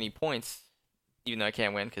any points, even though I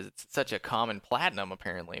can't win because it's such a common platinum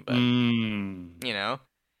apparently. But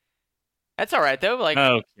that's all right though. Like,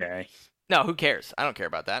 okay, no, who cares? I don't care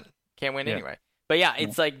about that. Can't win anyway. But yeah,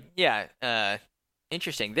 it's like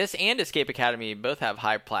interesting. This and Escape Academy both have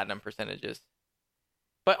high platinum percentages,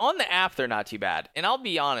 but on the app they're not too bad. And I'll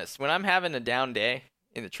be honest, when I'm having a down day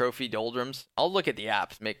in the trophy doldrums, I'll look at the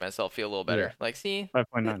apps, make myself feel a little better. Like, see,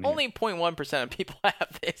 5.9, only 0.1% of people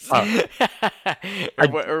have this,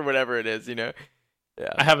 or whatever it is, Yeah.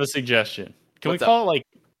 I have a suggestion. Can What's we call it like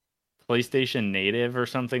PlayStation Native or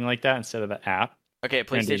something like that instead of the app? Okay,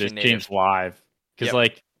 PlayStation Native. Change live,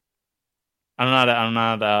 because I'm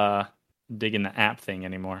not digging the app thing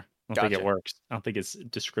anymore. I don't think it works. I don't think it's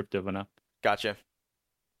descriptive enough. Gotcha.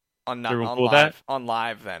 On cool live. On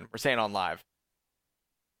live, then we're saying on live.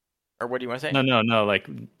 Or what do you want to say? No, like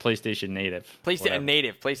PlayStation Native.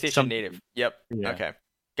 PlayStation Native. Yep. Yeah. Okay.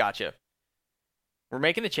 Gotcha. We're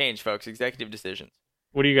making the change, folks. Executive decisions.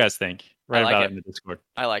 What do you guys think? Write about it in the Discord.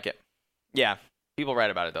 I like it. Yeah. People write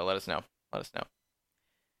about it, though. Let us know.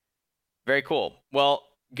 Very cool. Well,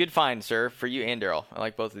 good find, sir, for you and Daryl. I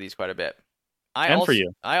like both of these quite a bit. For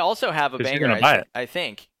you. I also have a 'Cause you're banger. gonna buy it. I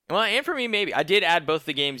think. Well, and for me, maybe. I did add both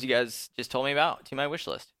the games you guys just told me about to my wish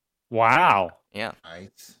list. Wow. Yeah.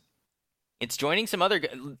 Nice. It's joining some other.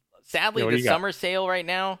 Sadly, Yeah, what do the you got? summer sale right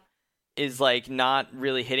now is like not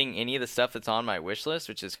really hitting any of the stuff that's on my wish list,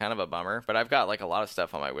 which is kind of a bummer. But I've got like a lot of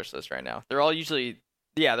stuff on my wish list right now. They're all usually,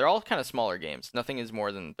 they're all kind of smaller games. Nothing is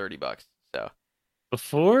more than $30. So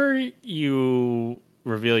Before you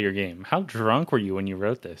reveal your game, how drunk were you when you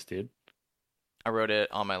wrote this, dude? I wrote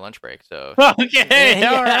it on my lunch break. So Okay,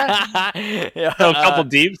 all right. Yeah. So a couple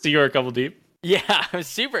deep. So you were a couple deep. Yeah, I'm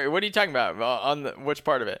super. What are you talking about? On which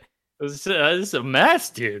part of it? This is a mess,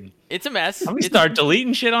 dude. It's a mess. I'm gonna It's, start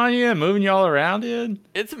deleting shit on you and moving you all around, dude.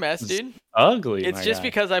 it's a mess, dude. Ugly. It's my just guy.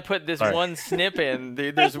 because I put this Sorry. one snip in.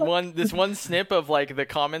 Dude, this one snip of like the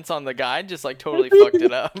comments on the guide just like totally fucked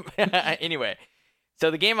it up. Anyway, so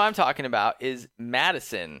the game I'm talking about is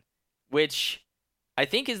Madison, which I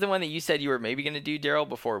think is the one that you said you were maybe going to do, Daryl,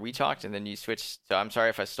 before we talked, and then you switched. So I'm sorry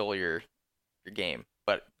if I stole your game,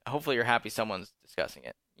 but hopefully you're happy someone's discussing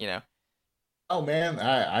it. You know. Oh man,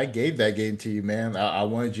 I gave that game to you, man. I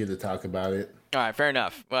wanted you to talk about it. All right, fair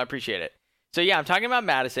enough. Well, I appreciate it. So yeah, I'm talking about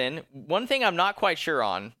Madison. One thing I'm not quite sure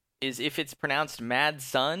on is if it's pronounced Mad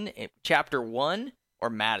Sun, Chapter 1, or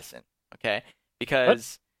Madison. Okay,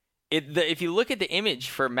 because if you look at the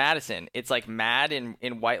image for Madison, it's like mad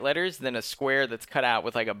in white letters, then a square that's cut out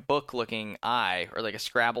with like a book looking eye or like a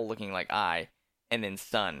Scrabble looking like eye, and then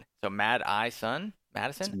sun. So Mad Eye Sun,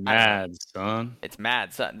 Madison. It's mad, son. It's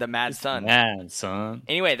Mad Sun, the Mad Sun. Mad, son.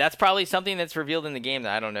 Anyway, that's probably something that's revealed in the game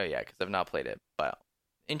that I don't know yet because I've not played it, but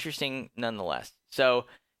interesting nonetheless. So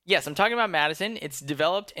yes, I'm talking about Madison. It's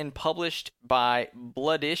developed and published by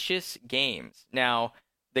Bloodicious Games. Now,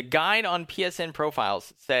 the guide on PSN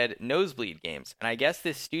profiles said Nosebleed Games, and I guess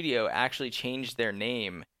this studio actually changed their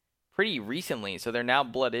name pretty recently, so they're now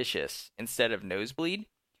Bloodicious instead of Nosebleed.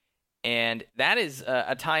 And that is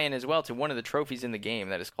a tie-in as well to one of the trophies in the game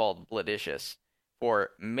that is called Bloodicious for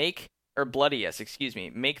Bloodious, excuse me,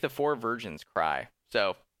 make the four virgins cry.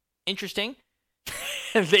 So, interesting.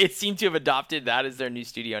 They seem to have adopted that as their new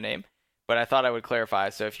studio name, but I thought I would clarify.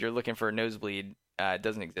 So if you're looking for Nosebleed, it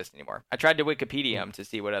doesn't exist anymore. I tried to Wikipedia them to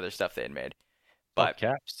see what other stuff they had made, All but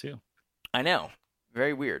caps too. I know,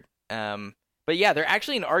 very weird. But yeah, they're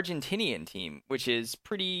actually an Argentinian team, which is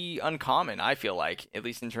pretty uncommon, I feel like, at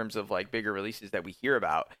least in terms of like bigger releases that we hear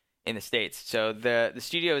about in the States. So the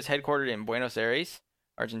studio is headquartered in Buenos Aires,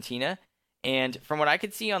 Argentina. And from what I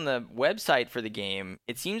could see on the website for the game,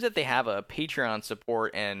 it seems that they have a Patreon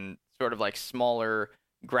support and sort of like smaller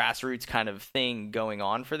grassroots kind of thing going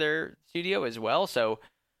on for their studio as well. So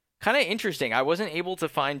kind of interesting. I wasn't able to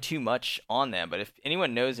find too much on them, but if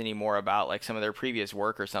anyone knows any more about like some of their previous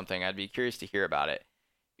work or something, I'd be curious to hear about it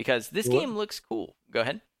because this game looks cool. Go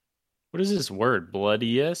ahead. What is this word?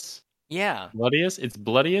 Bloodious? Yeah. Bloodious? It's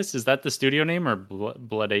Bloodious? Is that the studio name or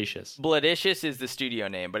Bloodicious? Bloodicious is the studio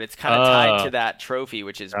name, but it's kind of tied to that trophy,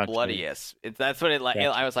 which is gotcha. Bloodious. That's what it like. Gotcha.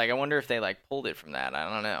 I was like, I wonder if they like pulled it from that.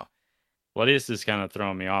 I don't know. Bloodious is kind of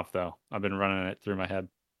throwing me off, though. I've been running it through my head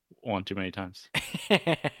one too many times.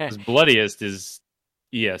 Because Bloodiest is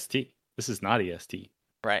EST. This is not EST.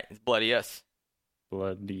 Right. It's Bloodious.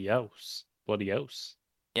 Bloodios. Bloodios.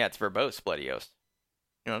 Yeah, it's verbose Bloodios.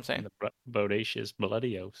 You know what I'm saying? The bodacious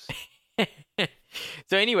Bloodios.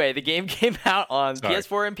 So anyway, the game came out on Sorry.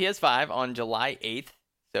 PS4 and PS5 on July 8th.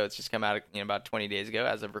 So it's just come out about 20 days ago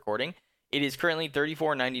as of recording. It is currently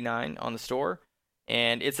 $34.99 on the store.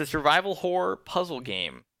 And it's a survival horror puzzle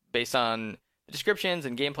game based on the descriptions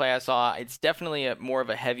and gameplay I saw. It's definitely more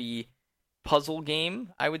of a heavy puzzle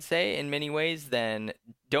game, I would say, in many ways, than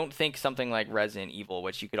don't think something like Resident Evil,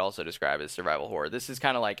 which you could also describe as survival horror. This is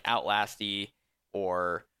kind of like Outlast-y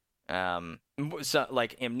or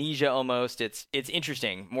like Amnesia almost. It's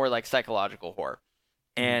interesting, more like psychological horror.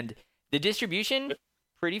 And the distribution,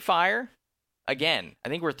 pretty fire. Again, I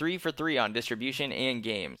think we're 3 for 3 on distribution and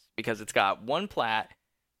games because it's got 1 plat,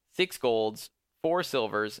 6 golds, 4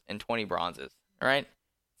 silvers, and 20 bronzes. All right?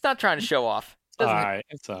 It's not trying to show off. It's alright.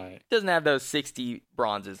 It's alright. Doesn't have those 60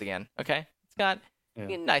 bronzes again, okay? It's got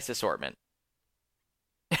a nice assortment.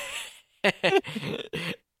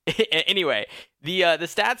 Anyway, the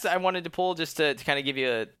stats I wanted to pull just to kind of give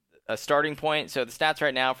you a starting point. So the stats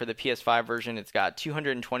right now for the PS5 version, it's got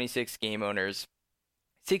 226 game owners,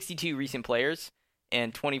 62 recent players,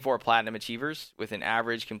 and 24 platinum achievers with an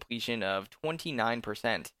average completion of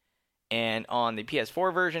 29%. And on the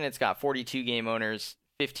PS4 version, it's got 42 game owners,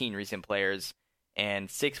 15 recent players,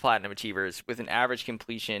 and 6 platinum achievers with an average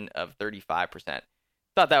completion of 35%.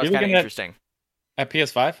 Thought that was kind of interesting. At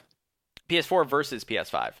PS5? PS4 versus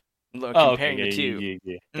PS5. Oh, Comparing okay. the two.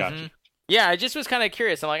 Yeah. Gotcha. Yeah, I just was kind of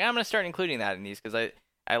curious. I'm like, I'm gonna start including that in these because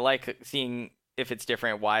I like seeing if it's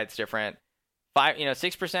different, why it's different.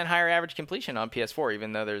 6% higher average completion on PS4,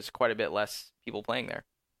 even though there's quite a bit less people playing there.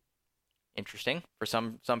 Interesting for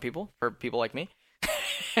some people, for people like me.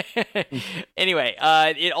 Anyway,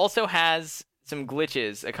 it also has some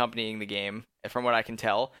glitches accompanying the game, from what I can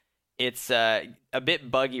tell. It's a bit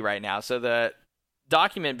buggy right now. So the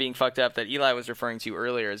document being fucked up that Eli was referring to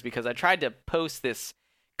earlier is because I tried to post this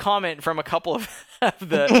comment from a couple of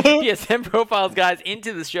the PSN profiles guys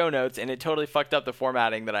into the show notes, and it totally fucked up the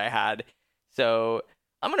formatting that I had. So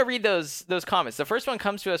I'm going to read those comments. The first one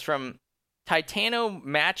comes to us from Titano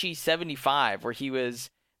Matchy 75, where he was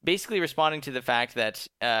basically responding to the fact that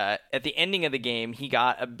at the ending of the game, he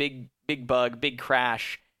got a big bug, big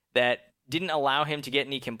crash that didn't allow him to get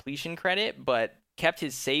any completion credit, but kept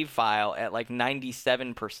his save file at like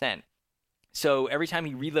 97%. So every time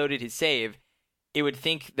he reloaded his save, it would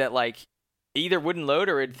think that like it either wouldn't load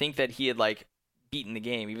or it'd think that he had like beaten the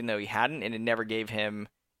game, even though he hadn't, and it never gave him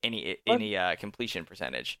any completion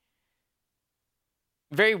percentage.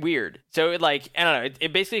 Very weird. So it like, I don't know,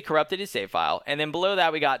 it basically corrupted his save file. And then below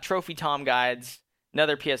that we got Trophy Tom Guides,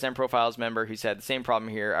 another PSN Profiles member who said the same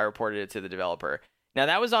problem here. I reported it to the developer. Now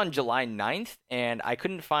that was on July 9th, and I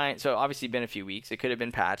couldn't find, so obviously been a few weeks. It could have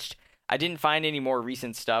been patched. I didn't find any more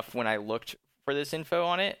recent stuff when I looked for this info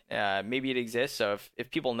on it. Maybe it exists. So if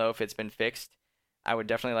people know if it's been fixed, I would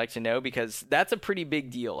definitely like to know, because that's a pretty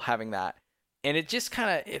big deal having that. And it just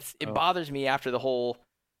kind of, it bothers me after the whole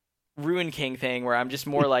Ruin King thing, where I'm just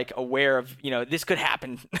more like aware of, this could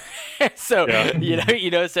happen. So,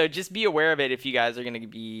 so just be aware of it if you guys are going to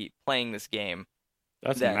be playing this game.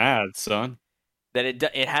 That's mad, son. That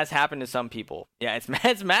it has happened to some people. Yeah,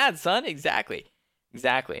 it's mad, son. Exactly.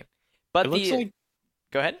 But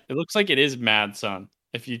go ahead. It looks like it is mad, son.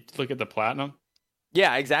 If you look at the platinum.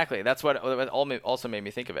 Yeah, exactly. That's what also made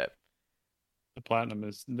me think of it. The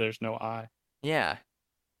platinum there's no eye. Yeah.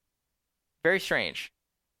 Very strange.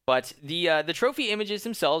 But the trophy images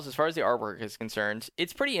themselves, as far as the artwork is concerned,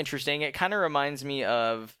 it's pretty interesting. It kind of reminds me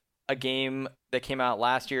of a game that came out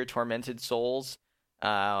last year, Tormented Souls,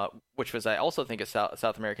 which was, I also think, a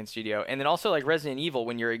South American studio. And then also like Resident Evil,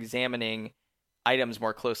 when you're examining items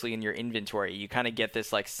more closely in your inventory, you kind of get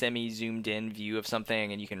this like semi-zoomed in view of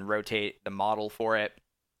something, and you can rotate the model for it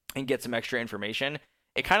and get some extra information.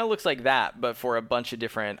 It kind of looks like that, but for a bunch of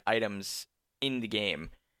different items in the game.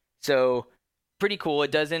 So pretty cool.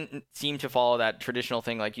 It doesn't seem to follow that traditional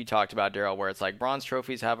thing like you talked about, Daryl, where it's like bronze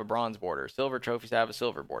trophies have a bronze border, silver trophies have a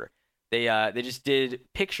silver border. They just did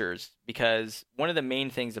pictures, because one of the main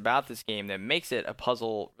things about this game that makes it a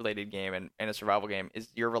puzzle-related game and a survival game is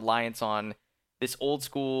your reliance on this old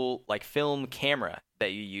school like film camera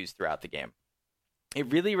that you use throughout the game.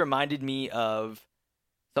 It really reminded me of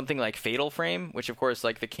something like Fatal Frame, which of course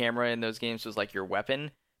like the camera in those games was like your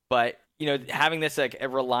weapon, but having this like a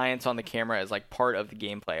reliance on the camera as like part of the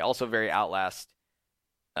gameplay, also very Outlast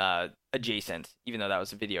adjacent, even though that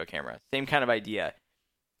was a video camera. Same kind of idea.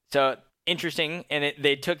 So interesting, and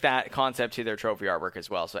they took that concept to their trophy artwork as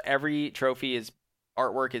well. So every trophy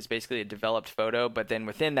artwork is basically a developed photo, but then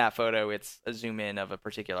within that photo, it's a zoom in of a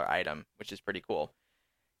particular item, which is pretty cool.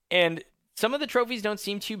 And some of the trophies don't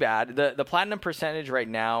seem too bad. The platinum percentage right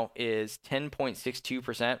now is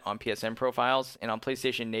 10.62% on PSN profiles, and on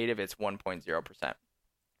PlayStation Native, it's 1.0%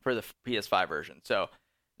 for the PS5 version. So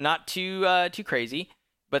not too crazy,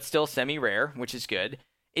 but still semi-rare, which is good.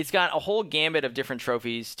 It's got a whole gambit of different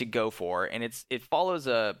trophies to go for, and it follows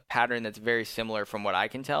a pattern that's very similar, from what I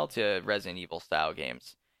can tell, to Resident Evil style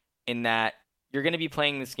games, in that you're going to be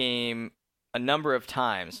playing this game a number of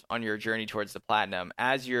times on your journey towards the platinum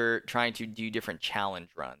as you're trying to do different challenge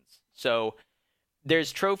runs. So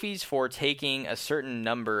there's trophies for taking a certain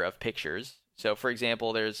number of pictures. So for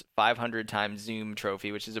example, there's 500 times zoom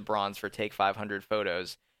trophy, which is a bronze for take 500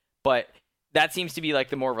 photos. But that seems to be like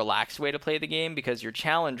the more relaxed way to play the game, because your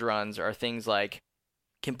challenge runs are things like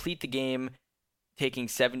complete the game taking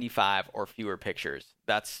 75 or fewer pictures.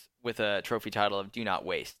 That's with a trophy title of Do Not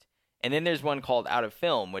Waste. And then there's one called Out of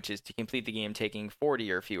Film, which is to complete the game taking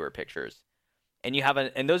 40 or fewer pictures. And you have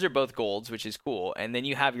and those are both golds, which is cool. And then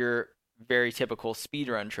you have your very typical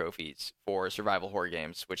speedrun trophies for survival horror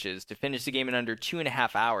games, which is to finish the game in under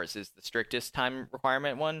 2.5 hours is the strictest time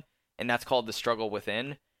requirement one, and that's called the Struggle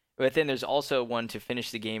Within. But then there's also one to finish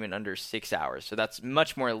the game in under 6 hours, so that's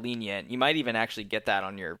much more lenient. You might even actually get that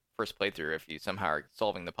on your first playthrough if you somehow are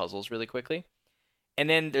solving the puzzles really quickly. And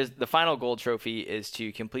then there's the final gold trophy is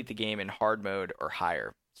to complete the game in hard mode or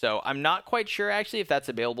higher. So I'm not quite sure actually if that's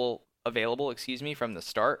available available, from the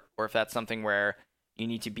start, or if that's something where you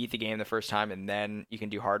need to beat the game the first time and then you can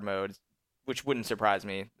do hard modes, which wouldn't surprise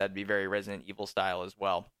me. That'd be very Resident Evil style as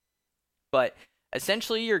well. But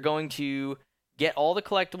essentially, you're going to get all the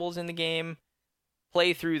collectibles in the game,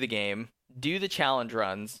 play through the game, do the challenge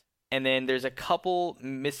runs, and then there's a couple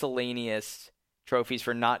miscellaneous trophies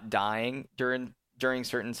for not dying during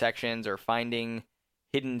certain sections, or finding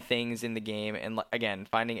hidden things in the game, and again,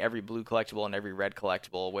 finding every blue collectible and every red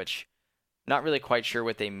collectible, which not really quite sure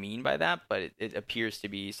what they mean by that, but it appears to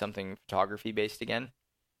be something photography based again.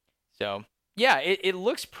 So yeah, it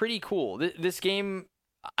looks pretty cool. This game,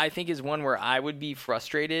 I think, is one where I would be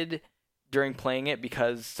frustrated during playing it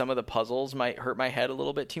because some of the puzzles might hurt my head a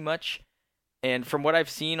little bit too much. And from what I've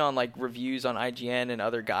seen on like reviews on IGN and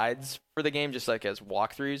other guides for the game, just like as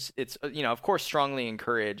walkthroughs, it's, of course, strongly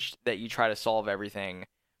encouraged that you try to solve everything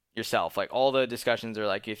yourself. Like, all the discussions are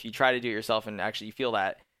like, if you try to do it yourself and actually feel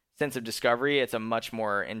that sense of discovery, it's a much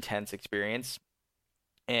more intense experience.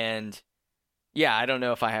 And yeah, I don't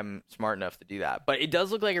know if I am smart enough to do that, but it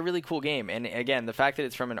does look like a really cool game. And again, the fact that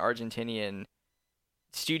it's from an Argentinian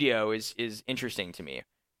studio is interesting to me.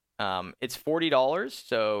 It's $40,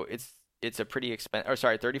 so it's a pretty expensive,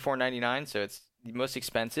 $34.99, so it's the most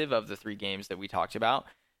expensive of the 3 games that we talked about,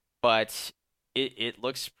 but it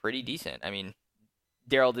looks pretty decent. I mean,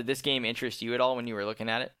 Daryl, did this game interest you at all when you were looking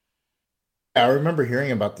at it? I remember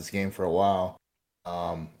hearing about this game for a while.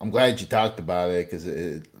 I'm glad you talked about it because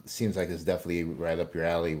it seems like it's definitely right up your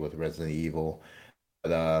alley with Resident Evil.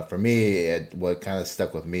 But for me, what kind of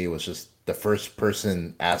stuck with me was just the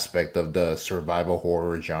first-person aspect of the survival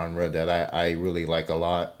horror genre that I really like a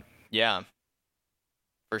lot. Yeah,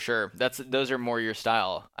 for sure. Those are more your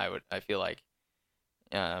style. I feel like.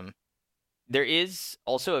 There is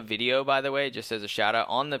also a video, by the way, just as a shout out,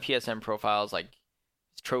 on the PSN Profiles like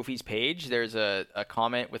trophies page. There's a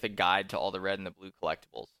comment with a guide to all the red and the blue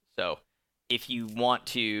collectibles. So if you want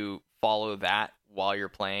to follow that while you're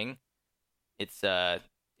playing, it's a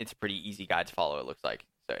pretty easy guide to follow. It looks like,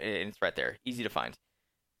 so it's right there, easy to find.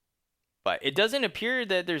 But it doesn't appear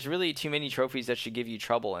that there's really too many trophies that should give you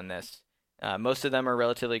trouble in this. Most of them are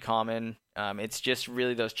relatively common. It's just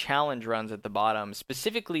really those challenge runs at the bottom,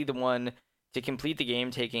 specifically the one to complete the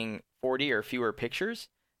game taking 40 or fewer pictures.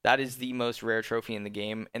 That is the most rare trophy in the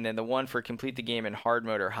game. And then the one for complete the game in hard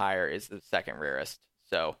mode or higher is the second rarest.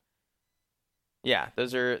 So yeah,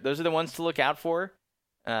 those are the ones to look out for.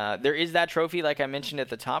 There is that trophy, like I mentioned at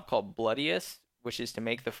the top, called Bloodiest, which is to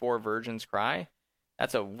make the 4 virgins cry.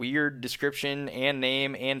 That's a weird description and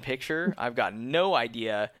name and picture. I've got no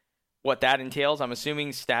idea what that entails. I'm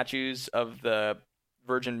assuming statues of the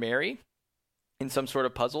Virgin Mary in some sort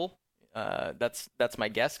of puzzle. That's my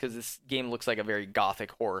guess, because this game looks like a very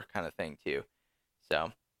gothic horror kind of thing too.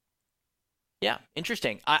 So yeah,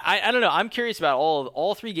 interesting. I don't know. I'm curious about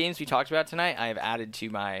all 3 games we talked about tonight. I have added to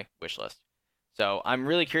my wish list. So I'm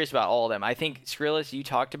really curious about all of them. I think, Skrillis, you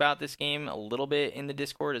talked about this game a little bit in the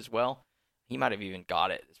Discord as well. He might have even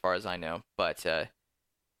got it, as far as I know. But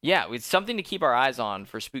yeah, it's something to keep our eyes on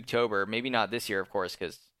for Spooktober. Maybe not this year, of course,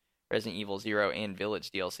 because Resident Evil 0 and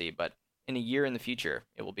Village DLC, but in a year in the future,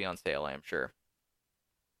 it will be on sale, I am sure.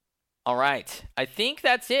 All right. I think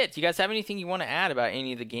that's it. Do you guys have anything you want to add about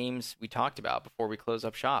any of the games we talked about before we close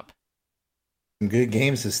up shop? Good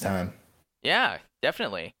games this time. Yeah,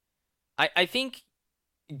 definitely. I think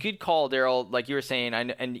good call, Daryl. Like you were saying,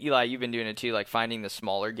 and Eli, you've been doing it too, like finding the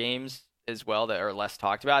smaller games as well that are less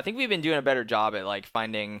talked about. I think we've been doing a better job at like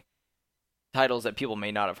finding titles that people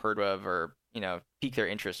may not have heard of, or pique their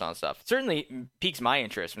interest on stuff. It certainly piques my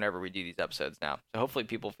interest whenever we do these episodes now. So hopefully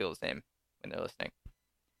people feel the same when they're listening.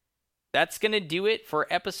 That's going to do it for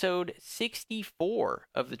episode 64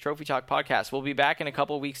 of the Trophy Talk podcast. We'll be back in a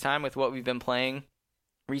couple of weeks' time with what we've been playing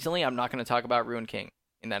recently. I'm not going to talk about Ruined King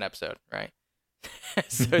in that episode, right?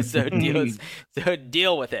 so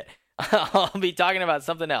deal with it. I'll be talking about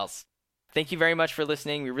something else. Thank you very much for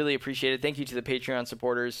listening. We really appreciate it. Thank you to the Patreon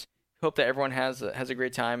supporters. Hope that everyone has a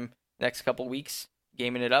great time next couple weeks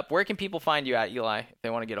gaming it up. Where can people find you at, Eli, if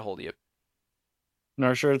they want to get a hold of you?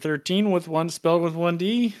 Narsher13 with one spelled with one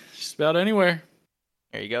D. Just about anywhere.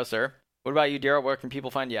 There you go, sir. What about you, Daryl? Where can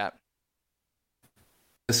people find you at?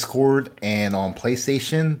 Discord and on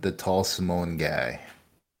PlayStation, the Tall Simone Guy.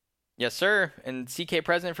 Yes, sir. And CK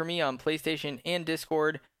President for me on PlayStation and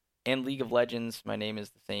Discord and League of Legends. My name is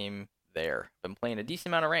the same there. Been playing a decent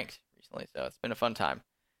amount of ranked recently, so it's been a fun time.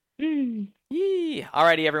 Yee.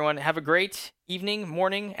 Alrighty, everyone. Have a great evening,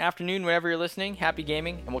 morning, afternoon, whenever you're listening. Happy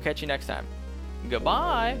gaming, and we'll catch you next time.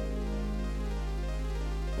 Goodbye.